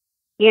and,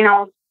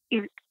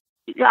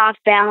 off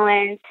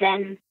balance.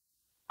 And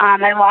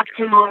I walked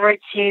him over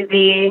to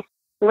the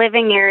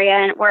living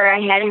area where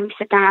I had him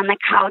sit down on the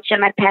couch,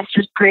 and my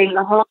pastor's praying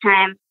the whole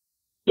time,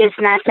 just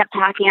not stop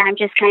talking. I'm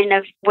just kind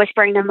of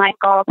whispering to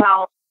Michael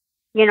about,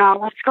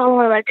 let's go,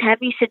 let's have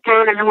you sit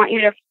down. I don't want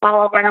you to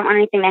fall over. I don't want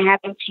anything to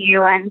happen to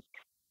you. And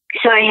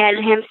so I had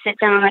him sit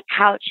down on the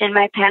couch, and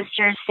my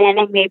pastor is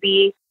standing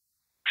maybe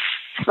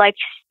like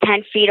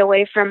 10 feet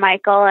away from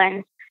Michael.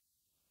 And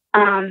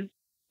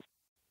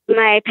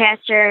my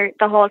pastor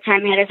the whole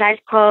time had his eyes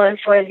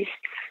closed, was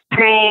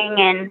praying,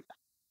 and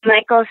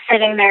Michael's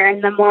sitting there.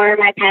 And the more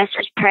my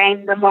pastor's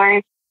praying, the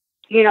more,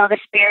 the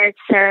spirits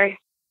are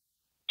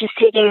just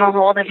taking a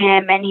hold of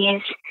him, and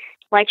he's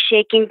like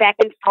shaking back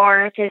and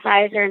forth. His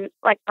eyes are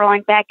like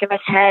rolling back of his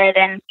head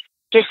and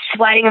just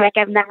sweating like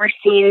I've never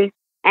seen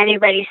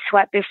anybody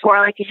sweat before,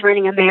 like he's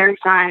running a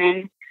marathon.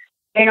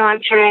 And,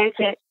 I'm trying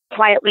to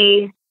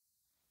quietly,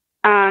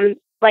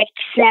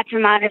 snap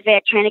him out of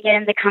it, trying to get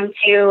him to come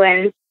to.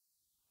 And,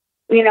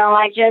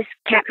 I just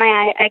kept my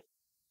eye, I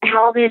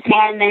held his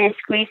hand and I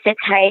squeezed it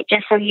tight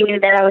just so he knew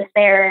that I was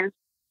there. And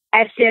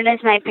as soon as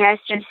my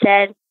pastor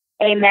said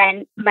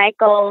amen,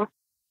 Michael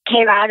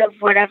came out of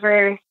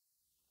whatever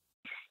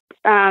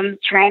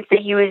trance that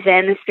he was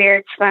in. The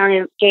spirits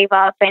finally gave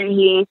up, and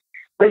he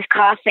was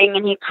coughing,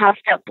 and he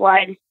coughed up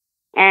blood,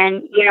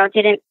 and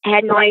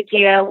had no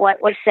idea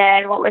what was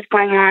said, what was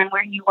going on,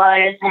 where he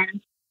was.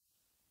 And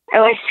it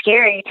was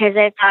scary because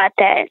I thought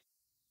that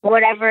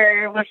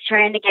whatever was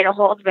trying to get a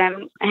hold of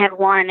him had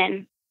won.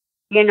 And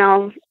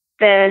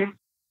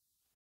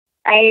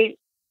I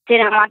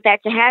didn't want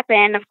that to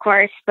happen, of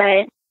course,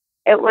 but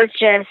it was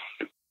just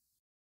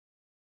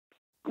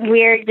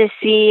weird to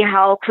see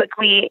how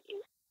quickly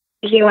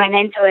he went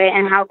into it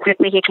and how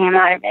quickly he came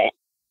out of it.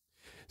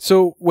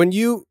 So when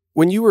you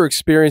were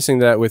experiencing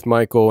that with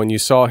Michael and you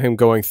saw him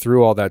going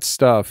through all that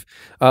stuff,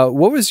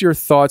 what was your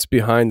thoughts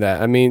behind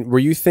that? I mean, were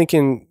you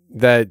thinking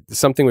that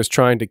something was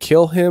trying to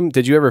kill him?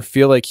 Did you ever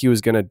feel like he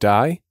was going to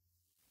die?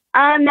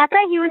 Not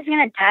that he was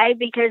going to die,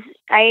 because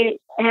I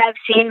have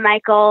seen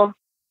Michael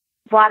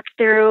walk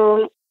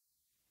through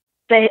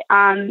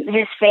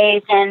his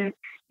faith and,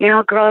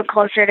 grow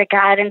closer to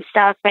God and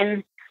stuff.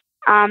 And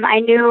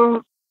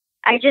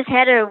I just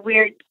had a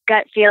weird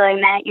gut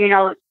feeling that,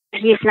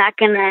 he's not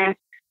going to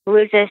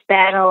lose this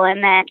battle,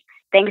 and that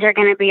things are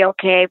going to be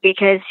okay,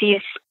 because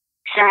he's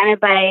surrounded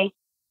by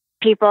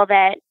people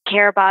that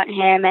care about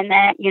him, and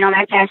that,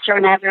 my pastor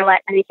would never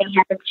let anything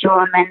happen to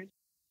him. And,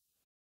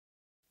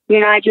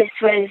 I just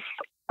was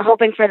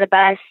hoping for the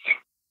best.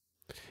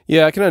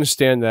 Yeah, I can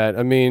understand that.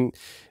 I mean,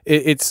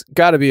 it's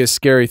got to be a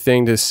scary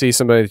thing to see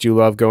somebody that you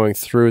love going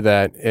through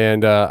that.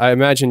 And I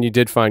imagine you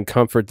did find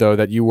comfort, though,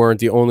 that you weren't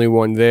the only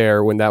one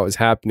there when that was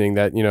happening,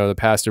 that, the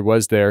pastor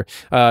was there.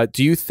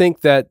 Do you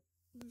think that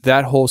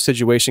whole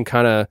situation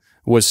kind of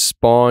was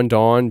spawned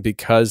on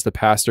because the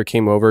pastor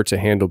came over to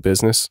handle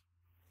business?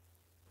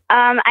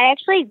 I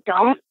actually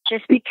don't,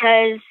 just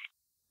because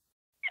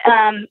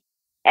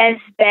as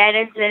bad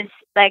as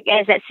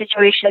as that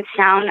situation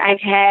sound,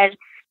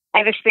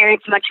 I've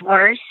experienced much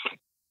worse.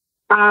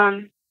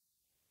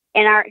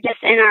 In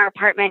our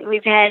apartment,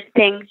 we've had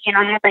things,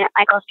 happen at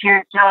Michael's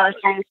parents' house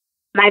and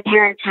my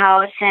parents'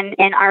 house and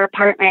in our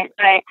apartment.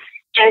 But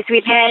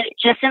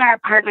just in our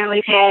apartment,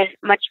 we've had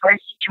much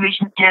worse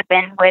situations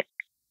happen with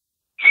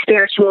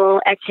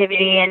spiritual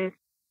activity and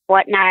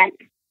whatnot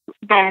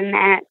than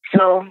that.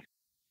 So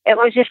it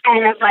was just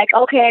kind of like,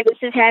 okay, this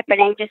is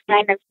happening, just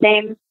kind of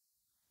same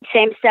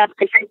stuff,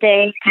 different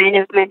day kind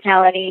of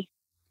mentality.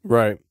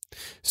 Right.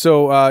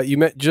 So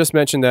you just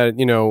mentioned that,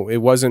 it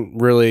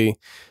wasn't really,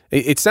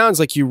 it sounds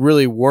like you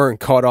really weren't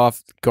caught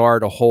off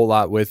guard a whole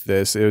lot with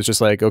this. It was just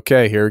like,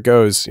 okay, here it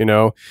goes,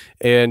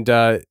 and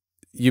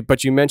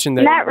but you mentioned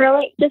that. Not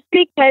really, just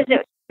because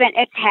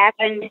it's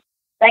happened,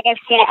 like I've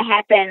seen it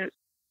happen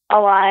a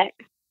lot.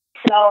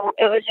 So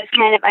it was just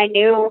kind of, I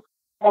knew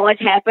what was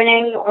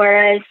happening,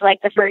 whereas like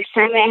the first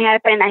time it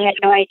happened, I had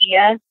no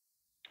idea.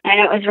 And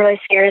it was really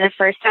scary the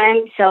first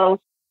time. So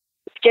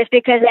just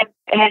because I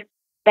had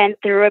been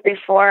through it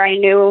before, I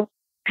knew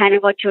kind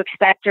of what to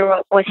expect or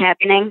what was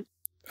happening.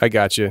 I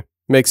got you.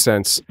 Makes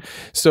sense.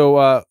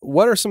 So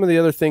what are some of the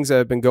other things that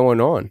have been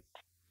going on?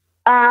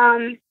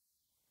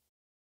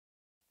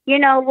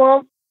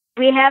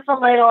 We have a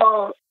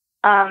little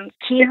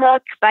key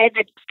hook by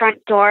the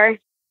front door,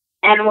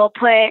 and we'll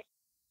put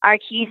our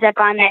keys up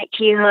on that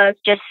key hook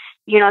just,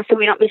 so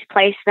we don't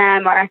misplace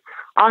them, or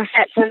I'll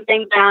set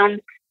something down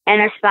in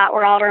a spot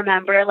where I'll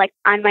remember, like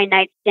on my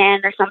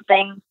nightstand or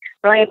something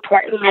really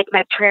important, like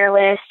my prayer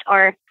list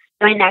or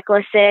my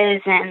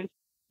necklaces. And,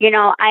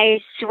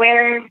 I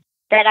swear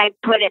that I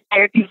put it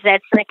there because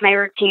that's like my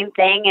routine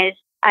thing is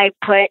I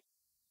put,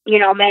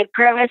 my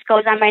prayer list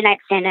goes on my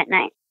nightstand at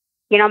night.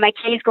 My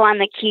keys go on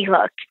the key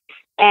hook.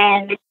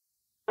 And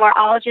or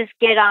I'll just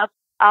get up,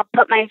 I'll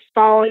put my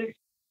phone,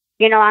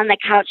 on the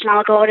couch, and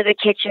I'll go to the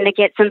kitchen to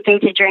get something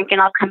to drink, and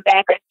I'll come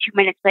back like 2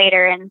 minutes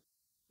later and,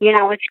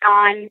 it's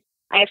gone.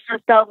 I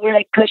flipped over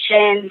the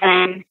cushions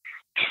and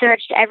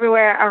searched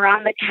everywhere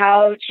around the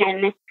couch.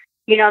 And,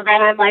 then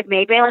I'm like,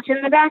 maybe I was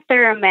in the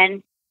bathroom,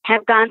 and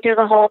have gone through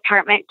the whole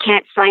apartment,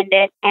 can't find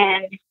it.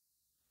 And,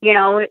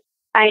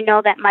 I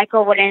know that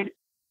Michael wouldn't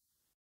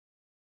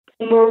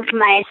move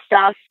my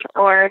stuff,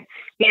 or,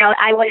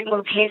 I wouldn't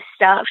move his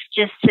stuff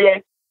just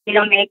to,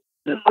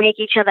 make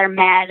each other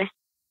mad.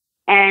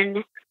 And,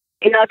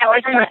 that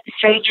was in the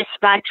strangest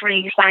spots where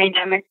you find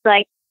them. It's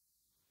like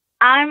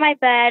on my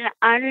bed,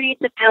 underneath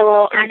the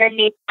pillow,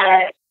 underneath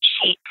the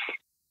sheets,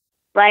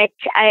 like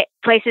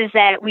places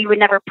that we would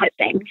never put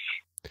things.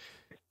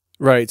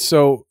 Right.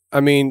 So,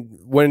 I mean,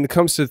 when it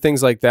comes to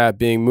things like that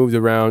being moved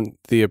around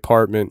the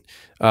apartment,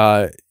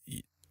 what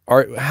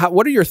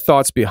are your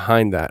thoughts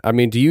behind that? I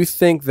mean, do you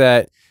think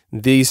that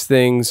these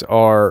things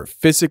are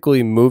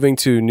physically moving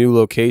to new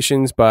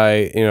locations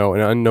by, an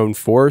unknown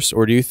force,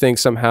 or do you think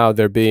somehow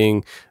they're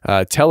being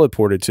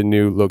teleported to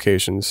new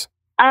locations?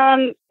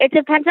 It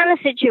depends on the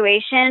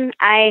situation.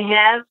 I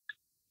have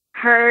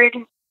heard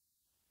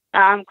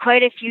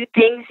quite a few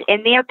things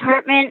in the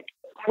apartment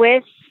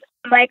with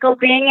Michael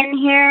being in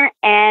here,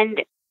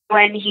 and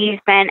when he's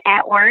been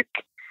at work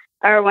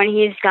or when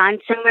he's gone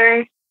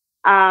somewhere,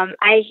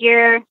 I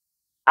hear,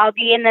 I'll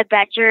be in the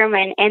bedroom,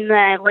 and in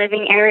the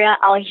living area,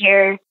 I'll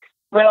hear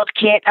little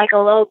kid, like a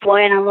little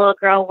boy and a little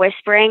girl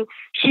whispering,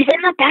 "She's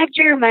in the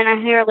bedroom," and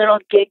I hear a little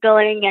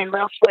giggling and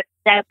little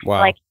footsteps,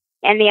 like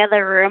in the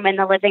other room in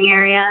the living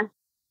area.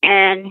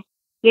 And,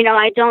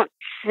 I don't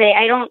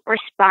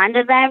respond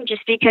to them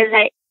just because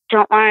I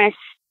don't want to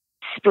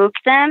spook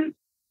them,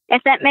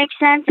 if that makes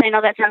sense. I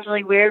know that sounds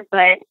really weird,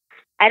 but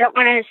I don't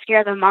want to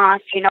scare them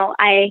off.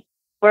 I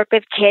work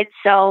with kids,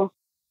 so,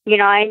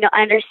 I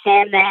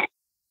understand that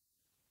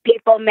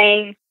people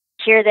may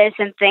hear this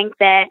and think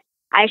that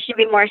I should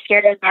be more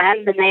scared of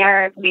them than they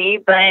are of me,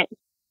 but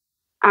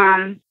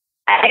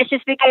it's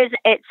just because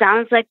it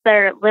sounds like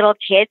they're little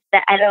kids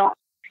that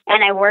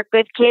I work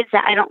with kids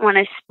that I don't want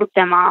to spook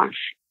them off.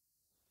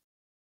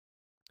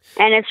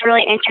 And it's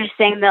really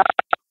interesting.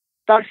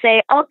 They'll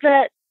say, "Oh,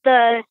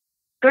 the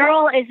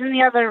girl is in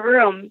the other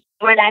room,"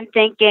 when I'm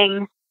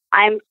thinking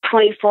I'm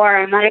 24,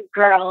 I'm not a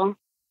girl,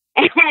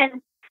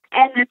 and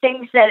the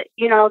things that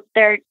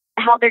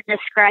how they're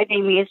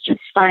describing me is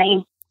just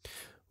funny.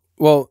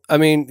 Well, I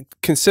mean,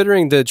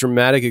 considering the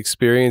dramatic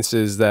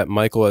experiences that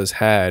Michael has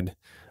had,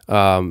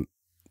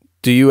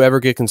 do you ever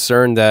get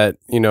concerned that,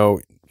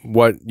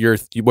 what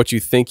you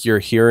think you're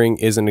hearing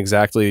isn't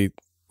exactly,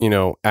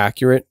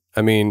 accurate?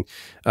 I mean,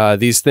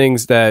 these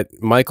things that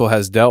Michael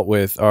has dealt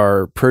with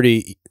are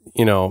pretty,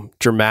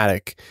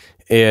 dramatic.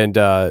 And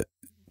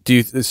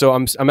so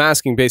I'm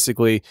asking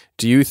basically,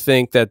 do you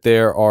think that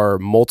there are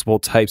multiple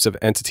types of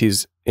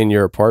entities in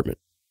your apartment?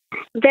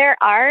 There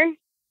are.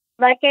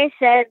 Like I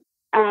said,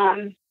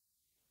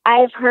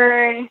 I've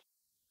heard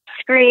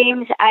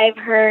screams. I've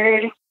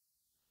heard,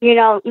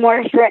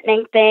 more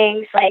threatening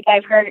things. Like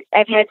I've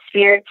had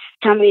spirits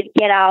tell me to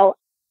get out.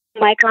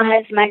 Michael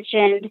has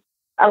mentioned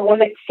a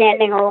woman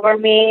standing over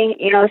me,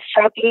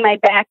 stroking my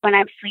back when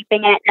I'm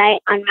sleeping at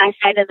night on my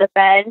side of the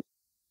bed.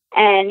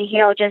 And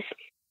he'll just,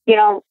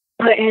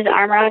 put his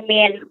arm around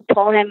me and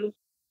pull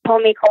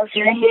me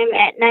closer to him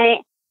at night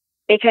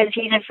because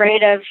he's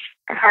afraid of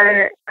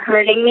her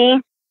hurting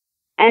me.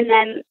 And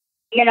then,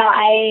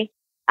 I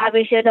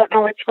obviously don't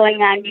know what's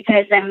going on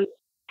because I'm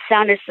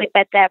sound asleep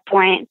at that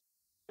point.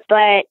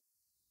 But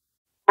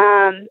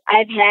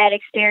I've had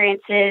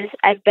experiences.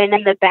 I've been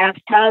in the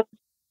bathtub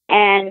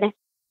and,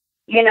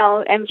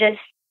 I'm just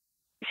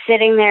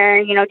sitting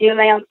there, doing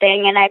my own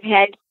thing. And I've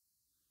had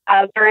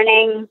a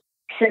burning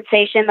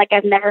sensation like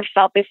I've never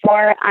felt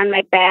before on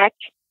my back.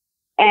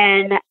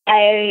 And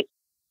I,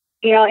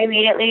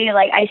 immediately,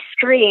 I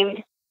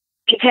screamed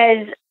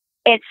because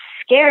it's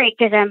scary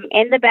because I'm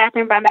in the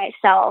bathroom by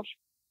myself.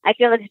 I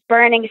feel this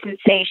burning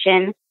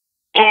sensation.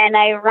 And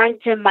I run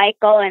to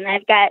Michael, and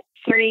I've got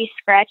 3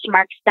 scratch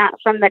marks down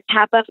from the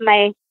top of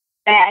my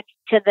back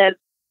to the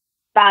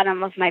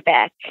bottom of my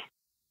back.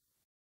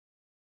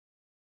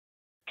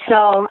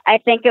 So I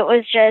think it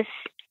was just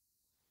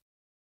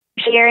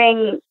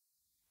hearing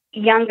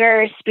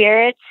younger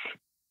spirits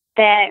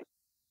that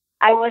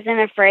I wasn't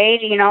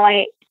afraid.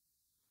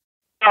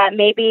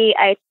 Maybe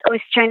I was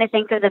trying to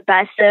think of the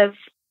best of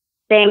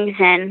things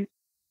and,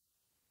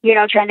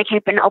 trying to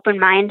keep an open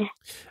mind.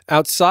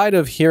 Outside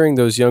of hearing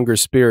those younger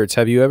spirits,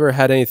 have you ever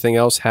had anything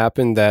else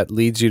happen that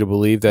leads you to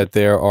believe that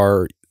there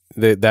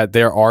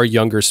are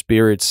younger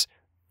spirits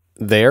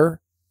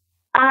there?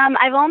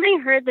 I've only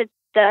heard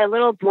the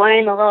little boy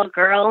and the little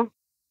girl.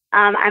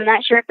 I'm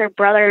not sure if they're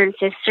brother and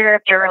sister,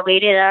 if they're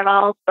related at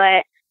all,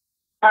 but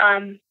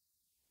and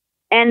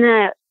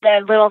the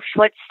little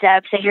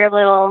footsteps, I hear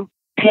little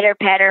pitter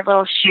patter,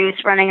 little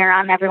shoes running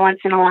around every once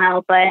in a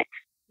while. But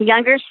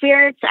younger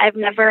spirits, I've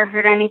never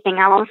heard anything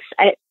else.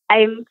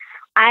 In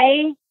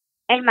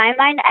my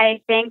mind,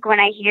 I think when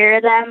I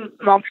hear them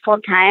multiple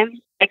times,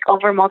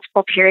 over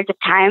multiple periods of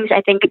times,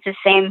 I think it's the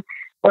same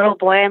little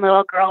boy and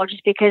little girl,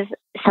 just because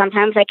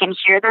sometimes I can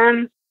hear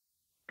them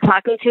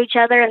talking to each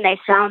other and they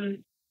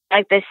sound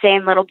like the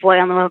same little boy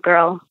and little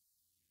girl.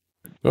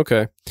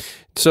 Okay.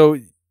 So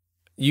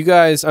you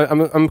guys,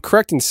 I'm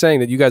correct in saying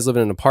that you guys live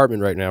in an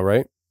apartment right now,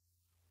 right?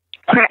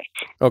 Correct.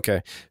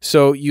 Okay.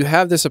 So you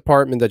have this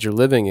apartment that you're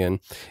living in.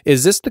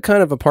 Is this the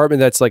kind of apartment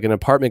that's like an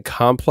apartment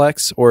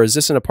complex, or is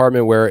this an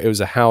apartment where it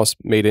was a house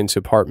made into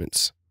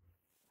apartments?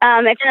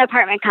 It's an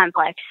apartment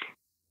complex.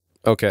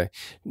 Okay.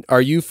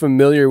 Are you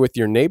familiar with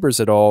your neighbors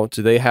at all?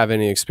 Do they have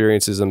any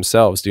experiences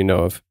themselves? Do you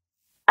know of?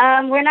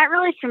 We're not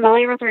really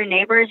familiar with our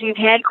neighbors. We've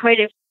had quite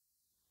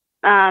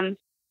a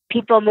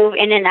people move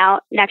in and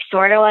out next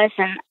door to us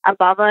and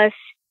above us,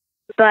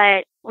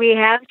 but we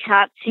have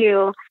talked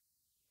to,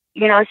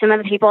 some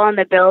of the people in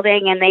the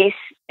building, and they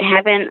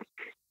haven't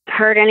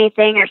heard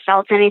anything or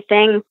felt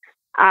anything.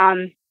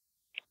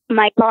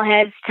 Michael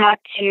has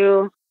talked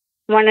to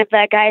one of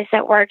the guys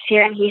that works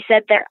here, and he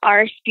said there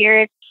are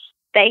spirits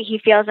that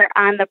he feels are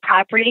on the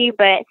property,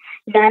 but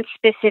not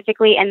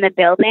specifically in the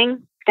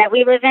building that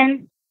we live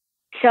in.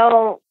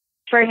 So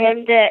for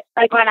him to,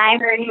 when I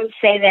heard him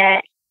say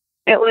that,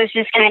 it was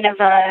just kind of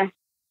a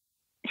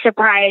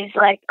surprise,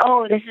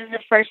 oh, this is the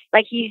first,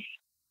 he's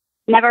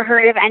never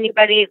heard of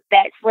anybody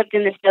that's lived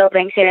in this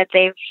building say that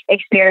they've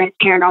experienced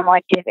paranormal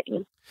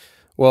activity.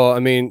 Well, I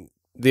mean,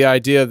 the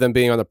idea of them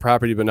being on the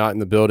property but not in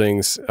the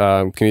buildings,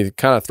 can you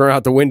kind of throw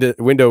out the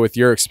window with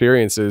your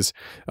experiences?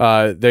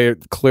 They're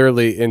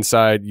clearly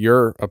inside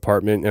your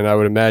apartment, and I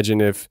would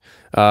imagine if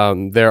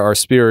there are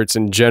spirits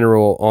in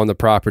general on the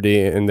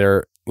property and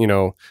they're,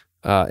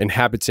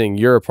 inhabiting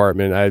your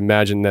apartment, I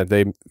imagine that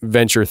they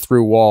venture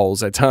through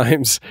walls at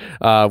times,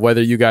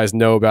 whether you guys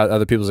know about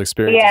other people's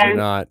experiences or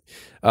not.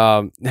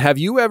 Have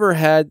you ever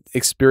had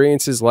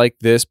experiences like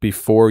this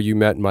before you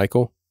met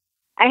Michael?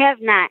 I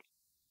have not.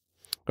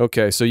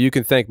 Okay, so you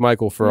can thank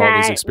Michael for all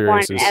these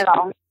experiences. Not at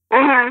all.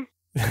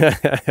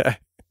 Uh-huh.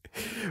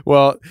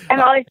 Well,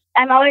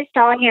 I'm always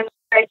telling him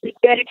it's a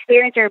good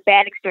experience or a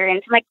bad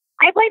experience. I'm like,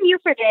 I blame you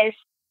for this.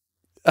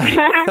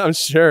 I'm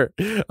sure.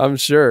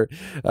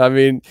 I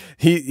mean,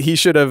 he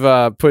should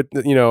have put,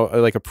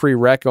 like a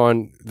prereq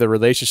on the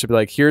relationship.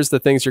 Like, here's the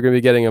things you're going to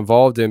be getting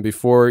involved in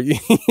before because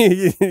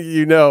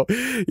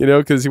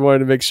he wanted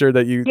to make sure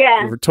that you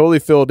were totally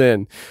filled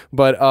in.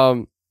 But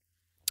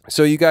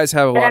so you guys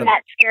have a lot. I'm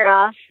not scared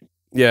off.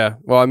 Yeah.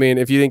 Well, I mean,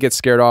 if you didn't get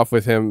scared off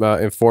with him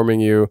informing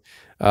you,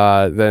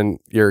 then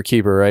you're a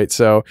keeper, right?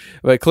 So,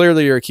 but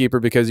clearly you're a keeper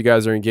because you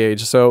guys are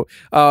engaged. So,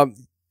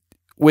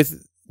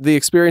 with the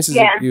experiences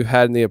that you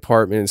had in the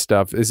apartment and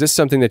stuff, is this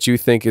something that you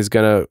think is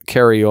going to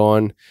carry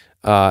on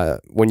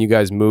when you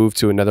guys move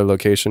to another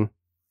location?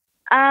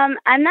 I'm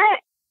not.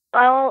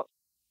 Well,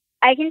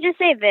 I can just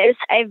say this: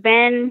 I've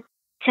been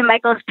to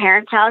Michael's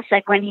parents' house,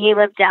 when he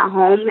lived at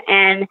home,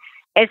 and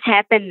it's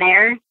happened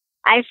there.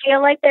 I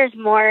feel like there's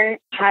more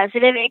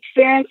positive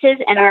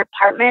experiences in our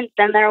apartment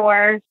than there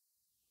were,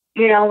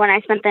 when I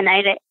spent the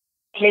night at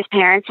his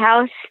parents'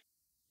 house.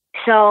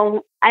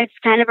 So it's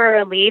kind of a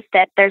relief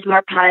that there's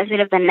more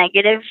positive than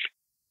negative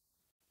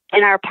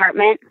in our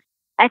apartment.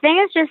 I think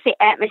it's just the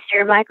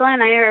atmosphere. Michael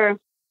and I are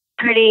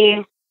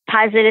pretty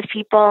positive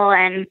people,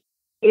 and,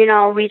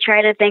 we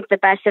try to think the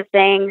best of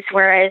things,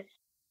 whereas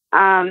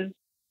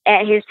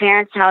at his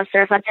parents' house,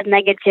 there's lots of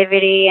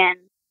negativity, and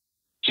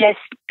just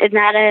it's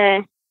not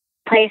a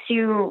place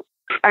you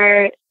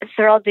are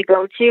thrilled to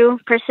go to,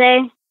 per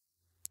se.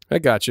 I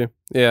got you.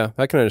 Yeah,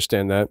 I can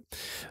understand that.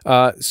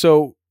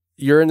 So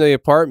you're in the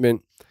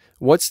apartment.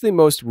 What's the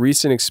most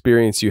recent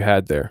experience you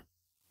had there?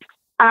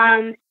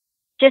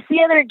 Just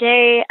the other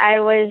day,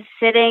 I was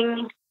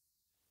sitting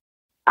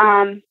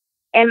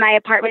in my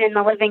apartment in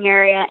the living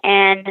area,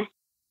 and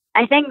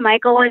I think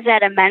Michael was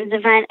at a men's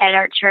event at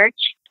our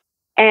church,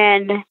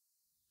 and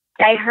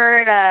I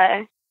heard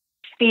a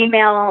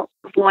female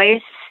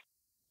voice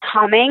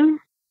humming,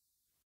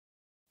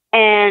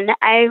 and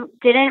I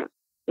didn't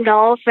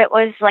know if it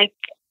was like,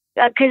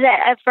 because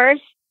at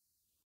first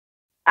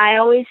I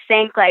always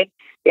think like,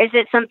 is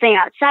it something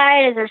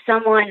outside? Is there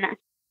someone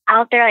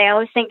out there? I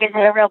always think, is it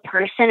a real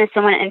person? Is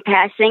someone in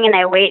passing? And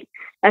I wait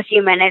a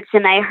few minutes,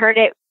 and I heard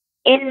it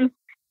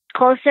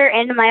closer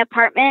into my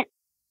apartment,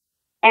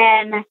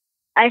 and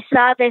I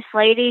saw this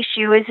lady.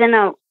 She was in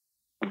a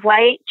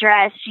white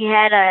dress. She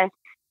had a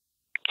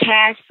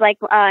cast, like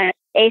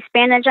ace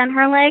bandage on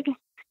her leg,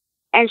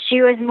 and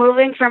she was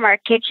moving from our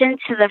kitchen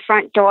to the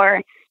front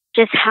door,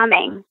 just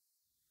humming.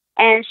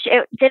 And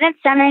it didn't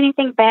sound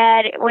anything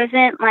bad. It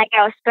wasn't like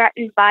I was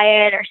threatened by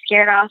it or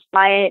scared off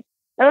by it.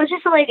 It was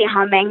just a lady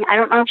humming. I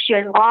don't know if she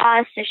was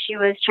lost, if she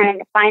was trying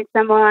to find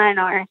someone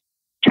or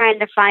trying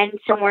to find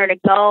somewhere to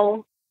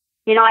go.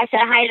 You know, I said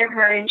hi to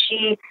her, and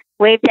she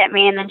waved at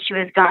me, and then she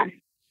was gone.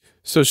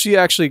 So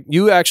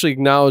you actually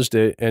acknowledged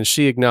it, and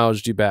she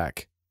acknowledged you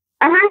back.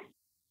 Uh-huh.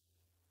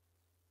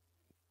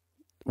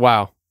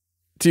 Wow.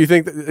 Do you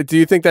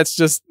think that's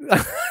just,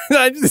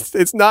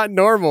 it's not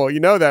normal. You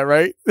know that,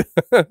 right?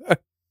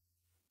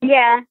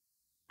 Yeah.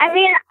 I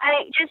mean,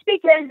 just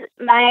because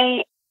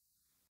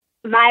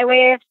my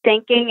way of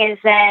thinking is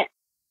that,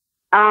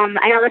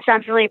 I know this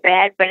sounds really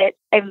bad, but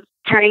I'm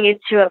turning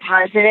into a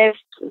positive,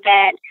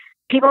 that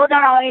people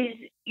don't always,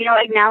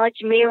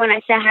 acknowledge me when I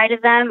say hi to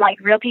them, like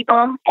real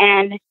people.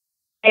 And,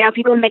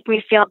 people make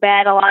me feel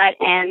bad a lot,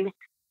 and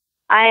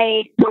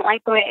I don't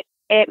like the way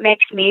it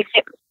makes me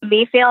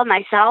feel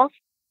myself.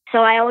 So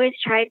I always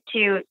try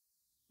to,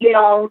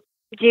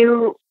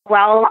 do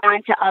well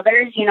onto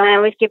others. I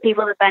always give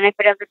people the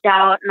benefit of the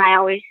doubt, and I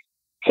always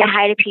say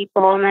hi to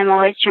people, and I'm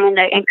always trying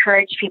to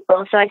encourage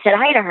people. So I said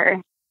hi to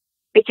her,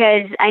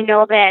 because I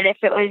know that if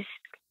it was,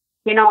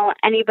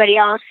 anybody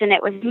else and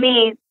it was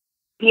me,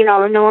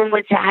 no one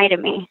would say hi to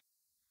me.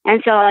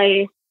 And so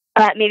I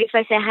thought maybe if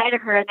I said hi to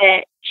her,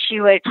 that she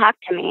would talk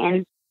to me.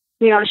 And,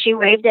 she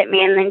waved at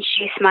me, and then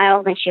she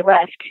smiled and she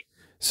left.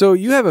 So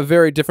you have a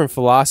very different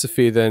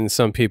philosophy than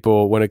some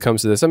people when it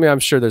comes to this. I mean, I'm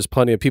sure there's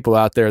plenty of people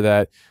out there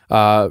that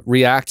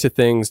react to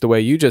things the way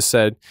you just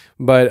said,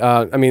 but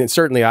I mean,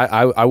 certainly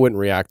I wouldn't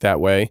react that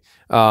way.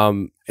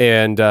 And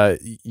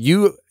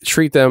you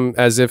treat them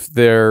as if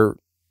they're,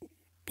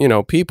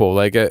 people,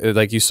 like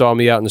you saw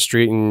me out in the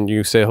street and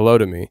you say hello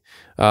to me.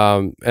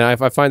 And I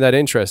find that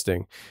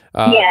interesting.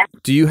 Yeah.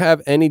 Do you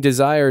have any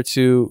desire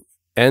to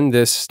end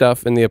this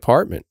stuff in the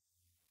apartment?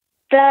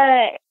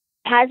 The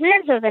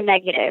positives or the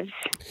negatives?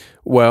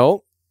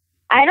 Well,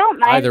 I don't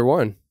mind either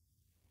one.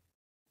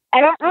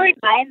 I don't really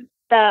mind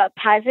the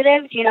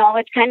positives.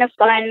 It's kind of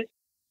fun.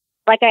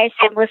 Like I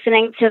said,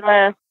 listening to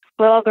the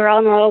little girl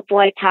and the little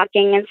boy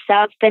talking and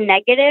stuff. The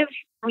negative,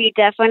 we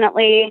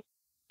definitely,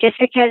 just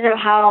because of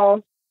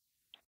how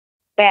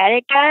bad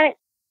it got,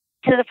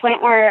 to the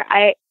point where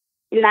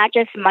not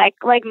just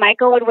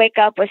Michael would wake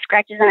up with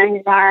scratches on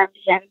his arms,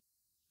 and,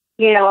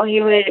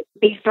 he would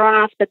be thrown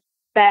off the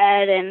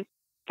bed and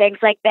things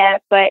like that.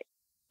 But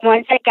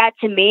once it got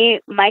to me,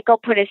 Michael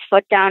put his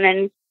foot down,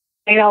 and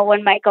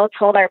when Michael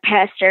told our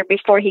pastor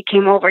before he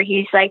came over,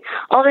 he's like,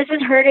 "Oh, this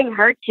is hurting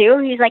her too."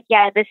 He's like,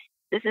 "Yeah, this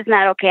is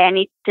not okay. I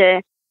need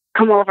to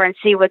come over and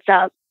see what's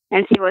up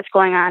and see what's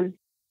going on."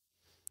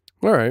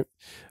 All right.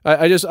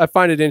 I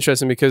find it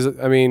interesting because,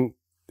 I mean,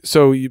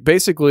 so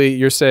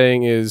you're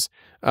saying is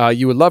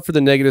you would love for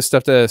the negative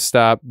stuff to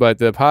stop, but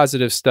the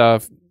positive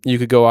stuff, you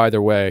could go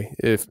either way.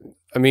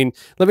 Let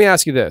me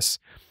ask you this.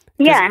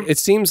 Yeah. It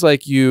seems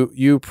like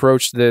you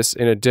approach this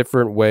in a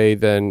different way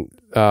than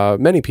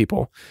many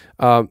people.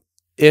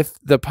 If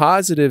the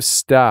positive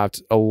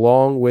stopped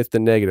along with the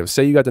negative,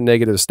 say you got the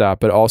negative stopped,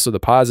 but also the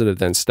positive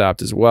then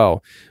stopped as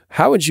well,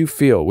 how would you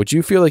feel? Would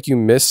you feel like you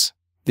miss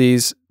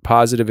these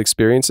positive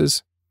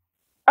experiences?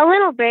 A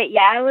little bit,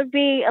 yeah. I would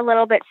be a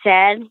little bit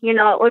sad.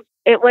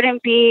 It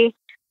wouldn't be,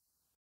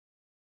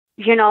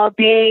 a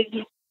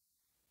big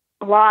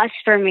loss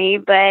for me,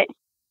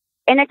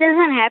 and it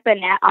doesn't happen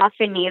that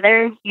often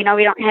either. We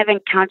don't have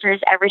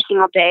encounters every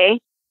single day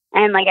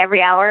and like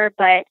every hour,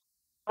 but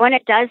when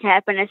it does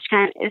happen,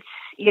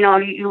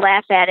 you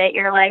laugh at it.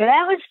 You're like,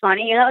 that was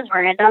funny. That was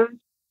random.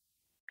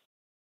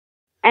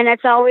 And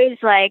it's always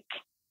like,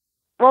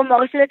 well,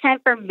 most of the time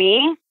for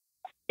me,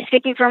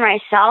 speaking for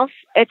myself,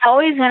 it's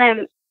always when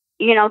I'm,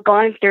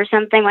 going through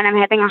something, when I'm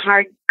having a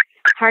hard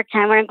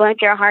time, when I'm going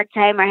through a hard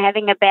time or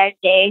having a bad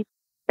day,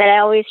 that I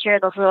always hear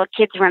those little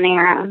kids running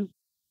around.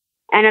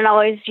 And it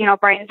always,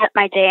 brightens up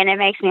my day, and it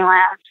makes me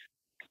laugh.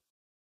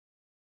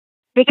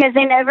 Because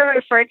they never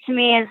refer to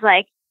me as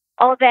like,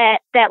 oh, that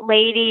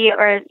lady,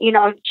 or,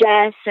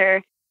 Jess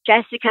or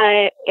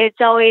Jessica. It's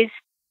always,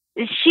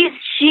 she's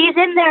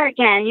in there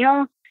again,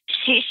 you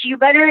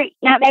better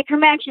not make her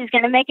mad. She's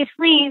going to make us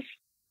leave.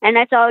 And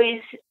that's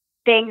always,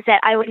 things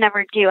that I would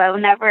never do. I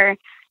would never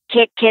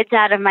kick kids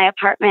out of my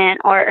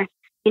apartment or,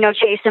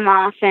 chase them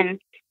off and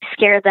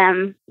scare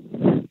them.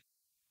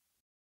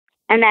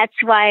 And that's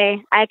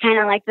why I kind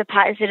of like the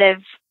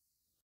positive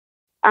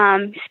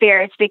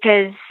spirits,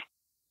 because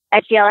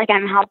I feel like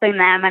I'm helping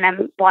them and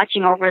I'm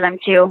watching over them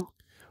too.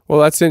 Well,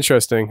 that's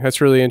interesting.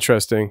 That's really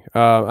interesting.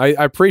 I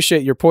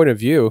appreciate your point of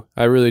view.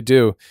 I really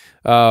do.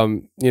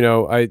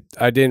 I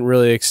didn't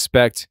really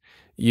expect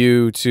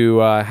you to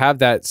have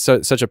that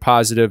such a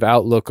positive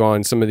outlook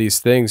on some of these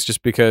things,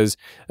 just because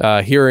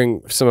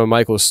hearing some of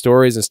Michael's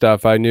stories and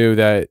stuff, I knew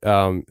that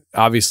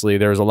obviously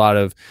there was a lot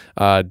of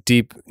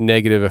deep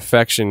negative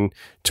affection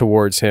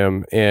towards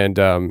him, and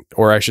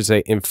or I should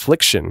say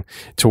infliction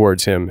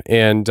towards him.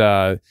 And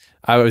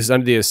I was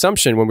under the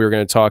assumption when we were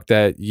going to talk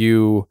that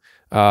you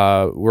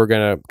we're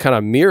going to kind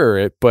of mirror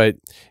it, but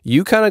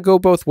you kind of go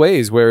both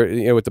ways,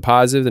 where, with the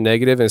positive, the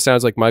negative, and it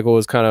sounds like Michael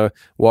was kind of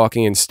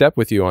walking in step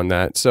with you on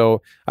that.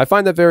 So I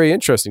find that very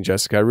interesting,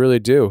 Jessica. I really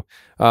do.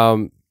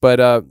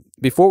 But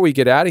before we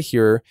get out of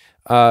here,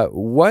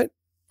 what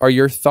are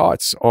your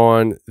thoughts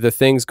on the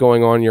things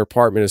going on in your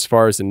apartment as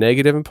far as the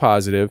negative and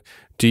positive?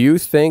 Do you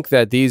think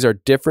that these are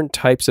different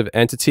types of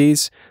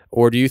entities,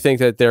 or do you think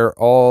that they're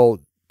all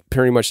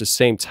pretty much the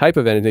same type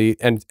of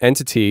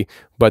entity,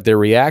 but they're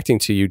reacting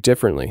to you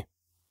differently?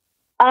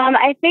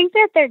 I think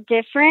that they're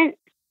different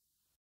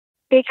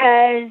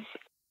because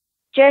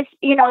just,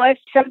 if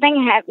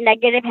something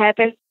negative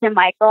happens to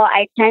Michael,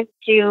 I tend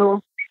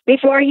to,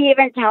 before he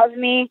even tells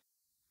me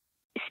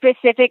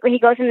specifically, he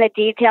goes into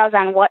details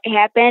on what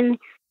happened,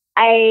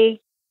 I,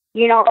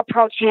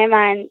 approach him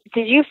on,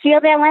 did you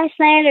feel that last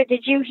night, or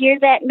did you hear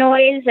that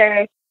noise,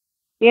 or,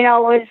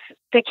 was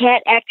the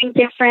cat acting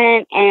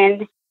different?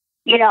 And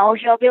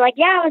he'll be like,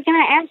 yeah, I was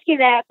going to ask you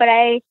that, but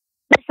I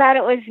just thought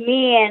it was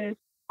me, and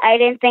I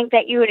didn't think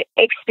that you would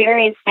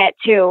experience that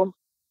too.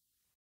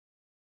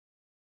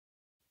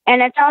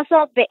 And it's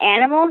also the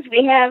animals.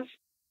 We have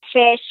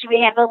fish,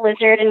 we have a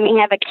lizard, and we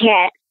have a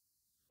cat.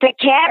 The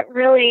cat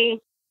really,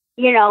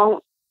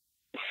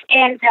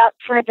 stands up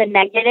for the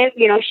negative.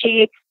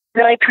 She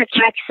really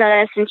protects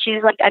us, and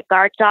she's like a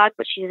guard dog,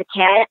 but she's a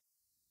cat.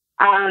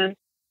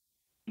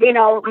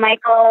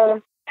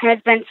 Michael has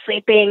been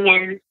sleeping,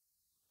 and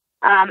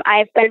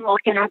I've been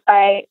woken up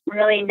by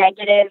really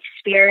negative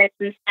spirits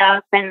and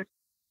stuff. And,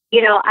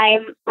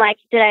 I'm like,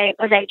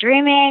 was I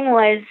dreaming?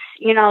 Did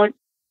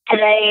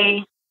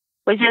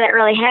it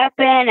really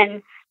happen?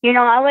 And,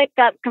 I wake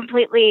up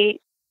completely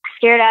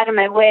scared out of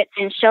my wits,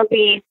 and she'll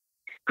be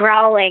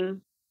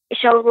growling.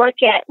 She'll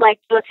look at,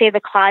 let's say the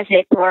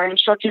closet door, and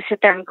she'll just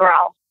sit there and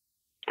growl.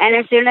 And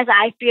as soon as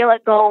I feel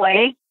it go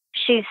away,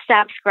 she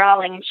stops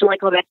growling, and she'll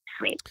go back to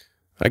sleep.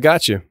 I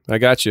got you.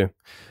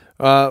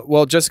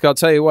 Well, Jessica, I'll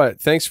tell you what,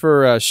 thanks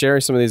for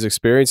sharing some of these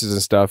experiences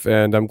and stuff.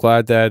 And I'm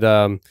glad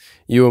that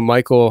you and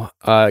Michael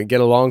get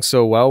along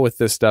so well with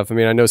this stuff. I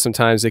mean, I know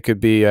sometimes it could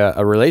be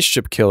a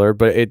relationship killer,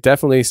 but it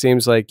definitely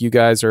seems like you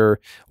guys are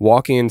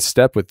walking in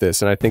step with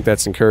this. And I think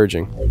that's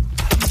encouraging.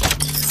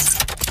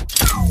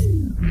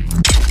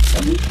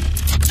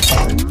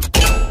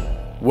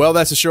 Well,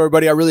 that's the show,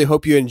 everybody. I really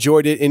hope you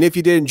enjoyed it. And if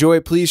you did enjoy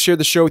it, please share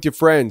the show with your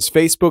friends.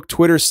 Facebook,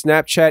 Twitter,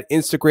 Snapchat,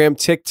 Instagram,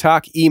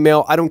 TikTok,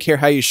 email. I don't care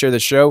how you share the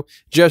show.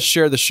 Just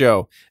share the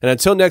show. And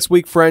until next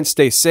week, friends,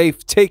 stay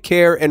safe, take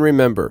care, and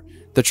remember,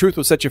 the truth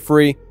will set you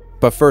free,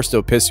 but first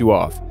it'll piss you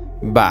off.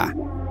 Bye.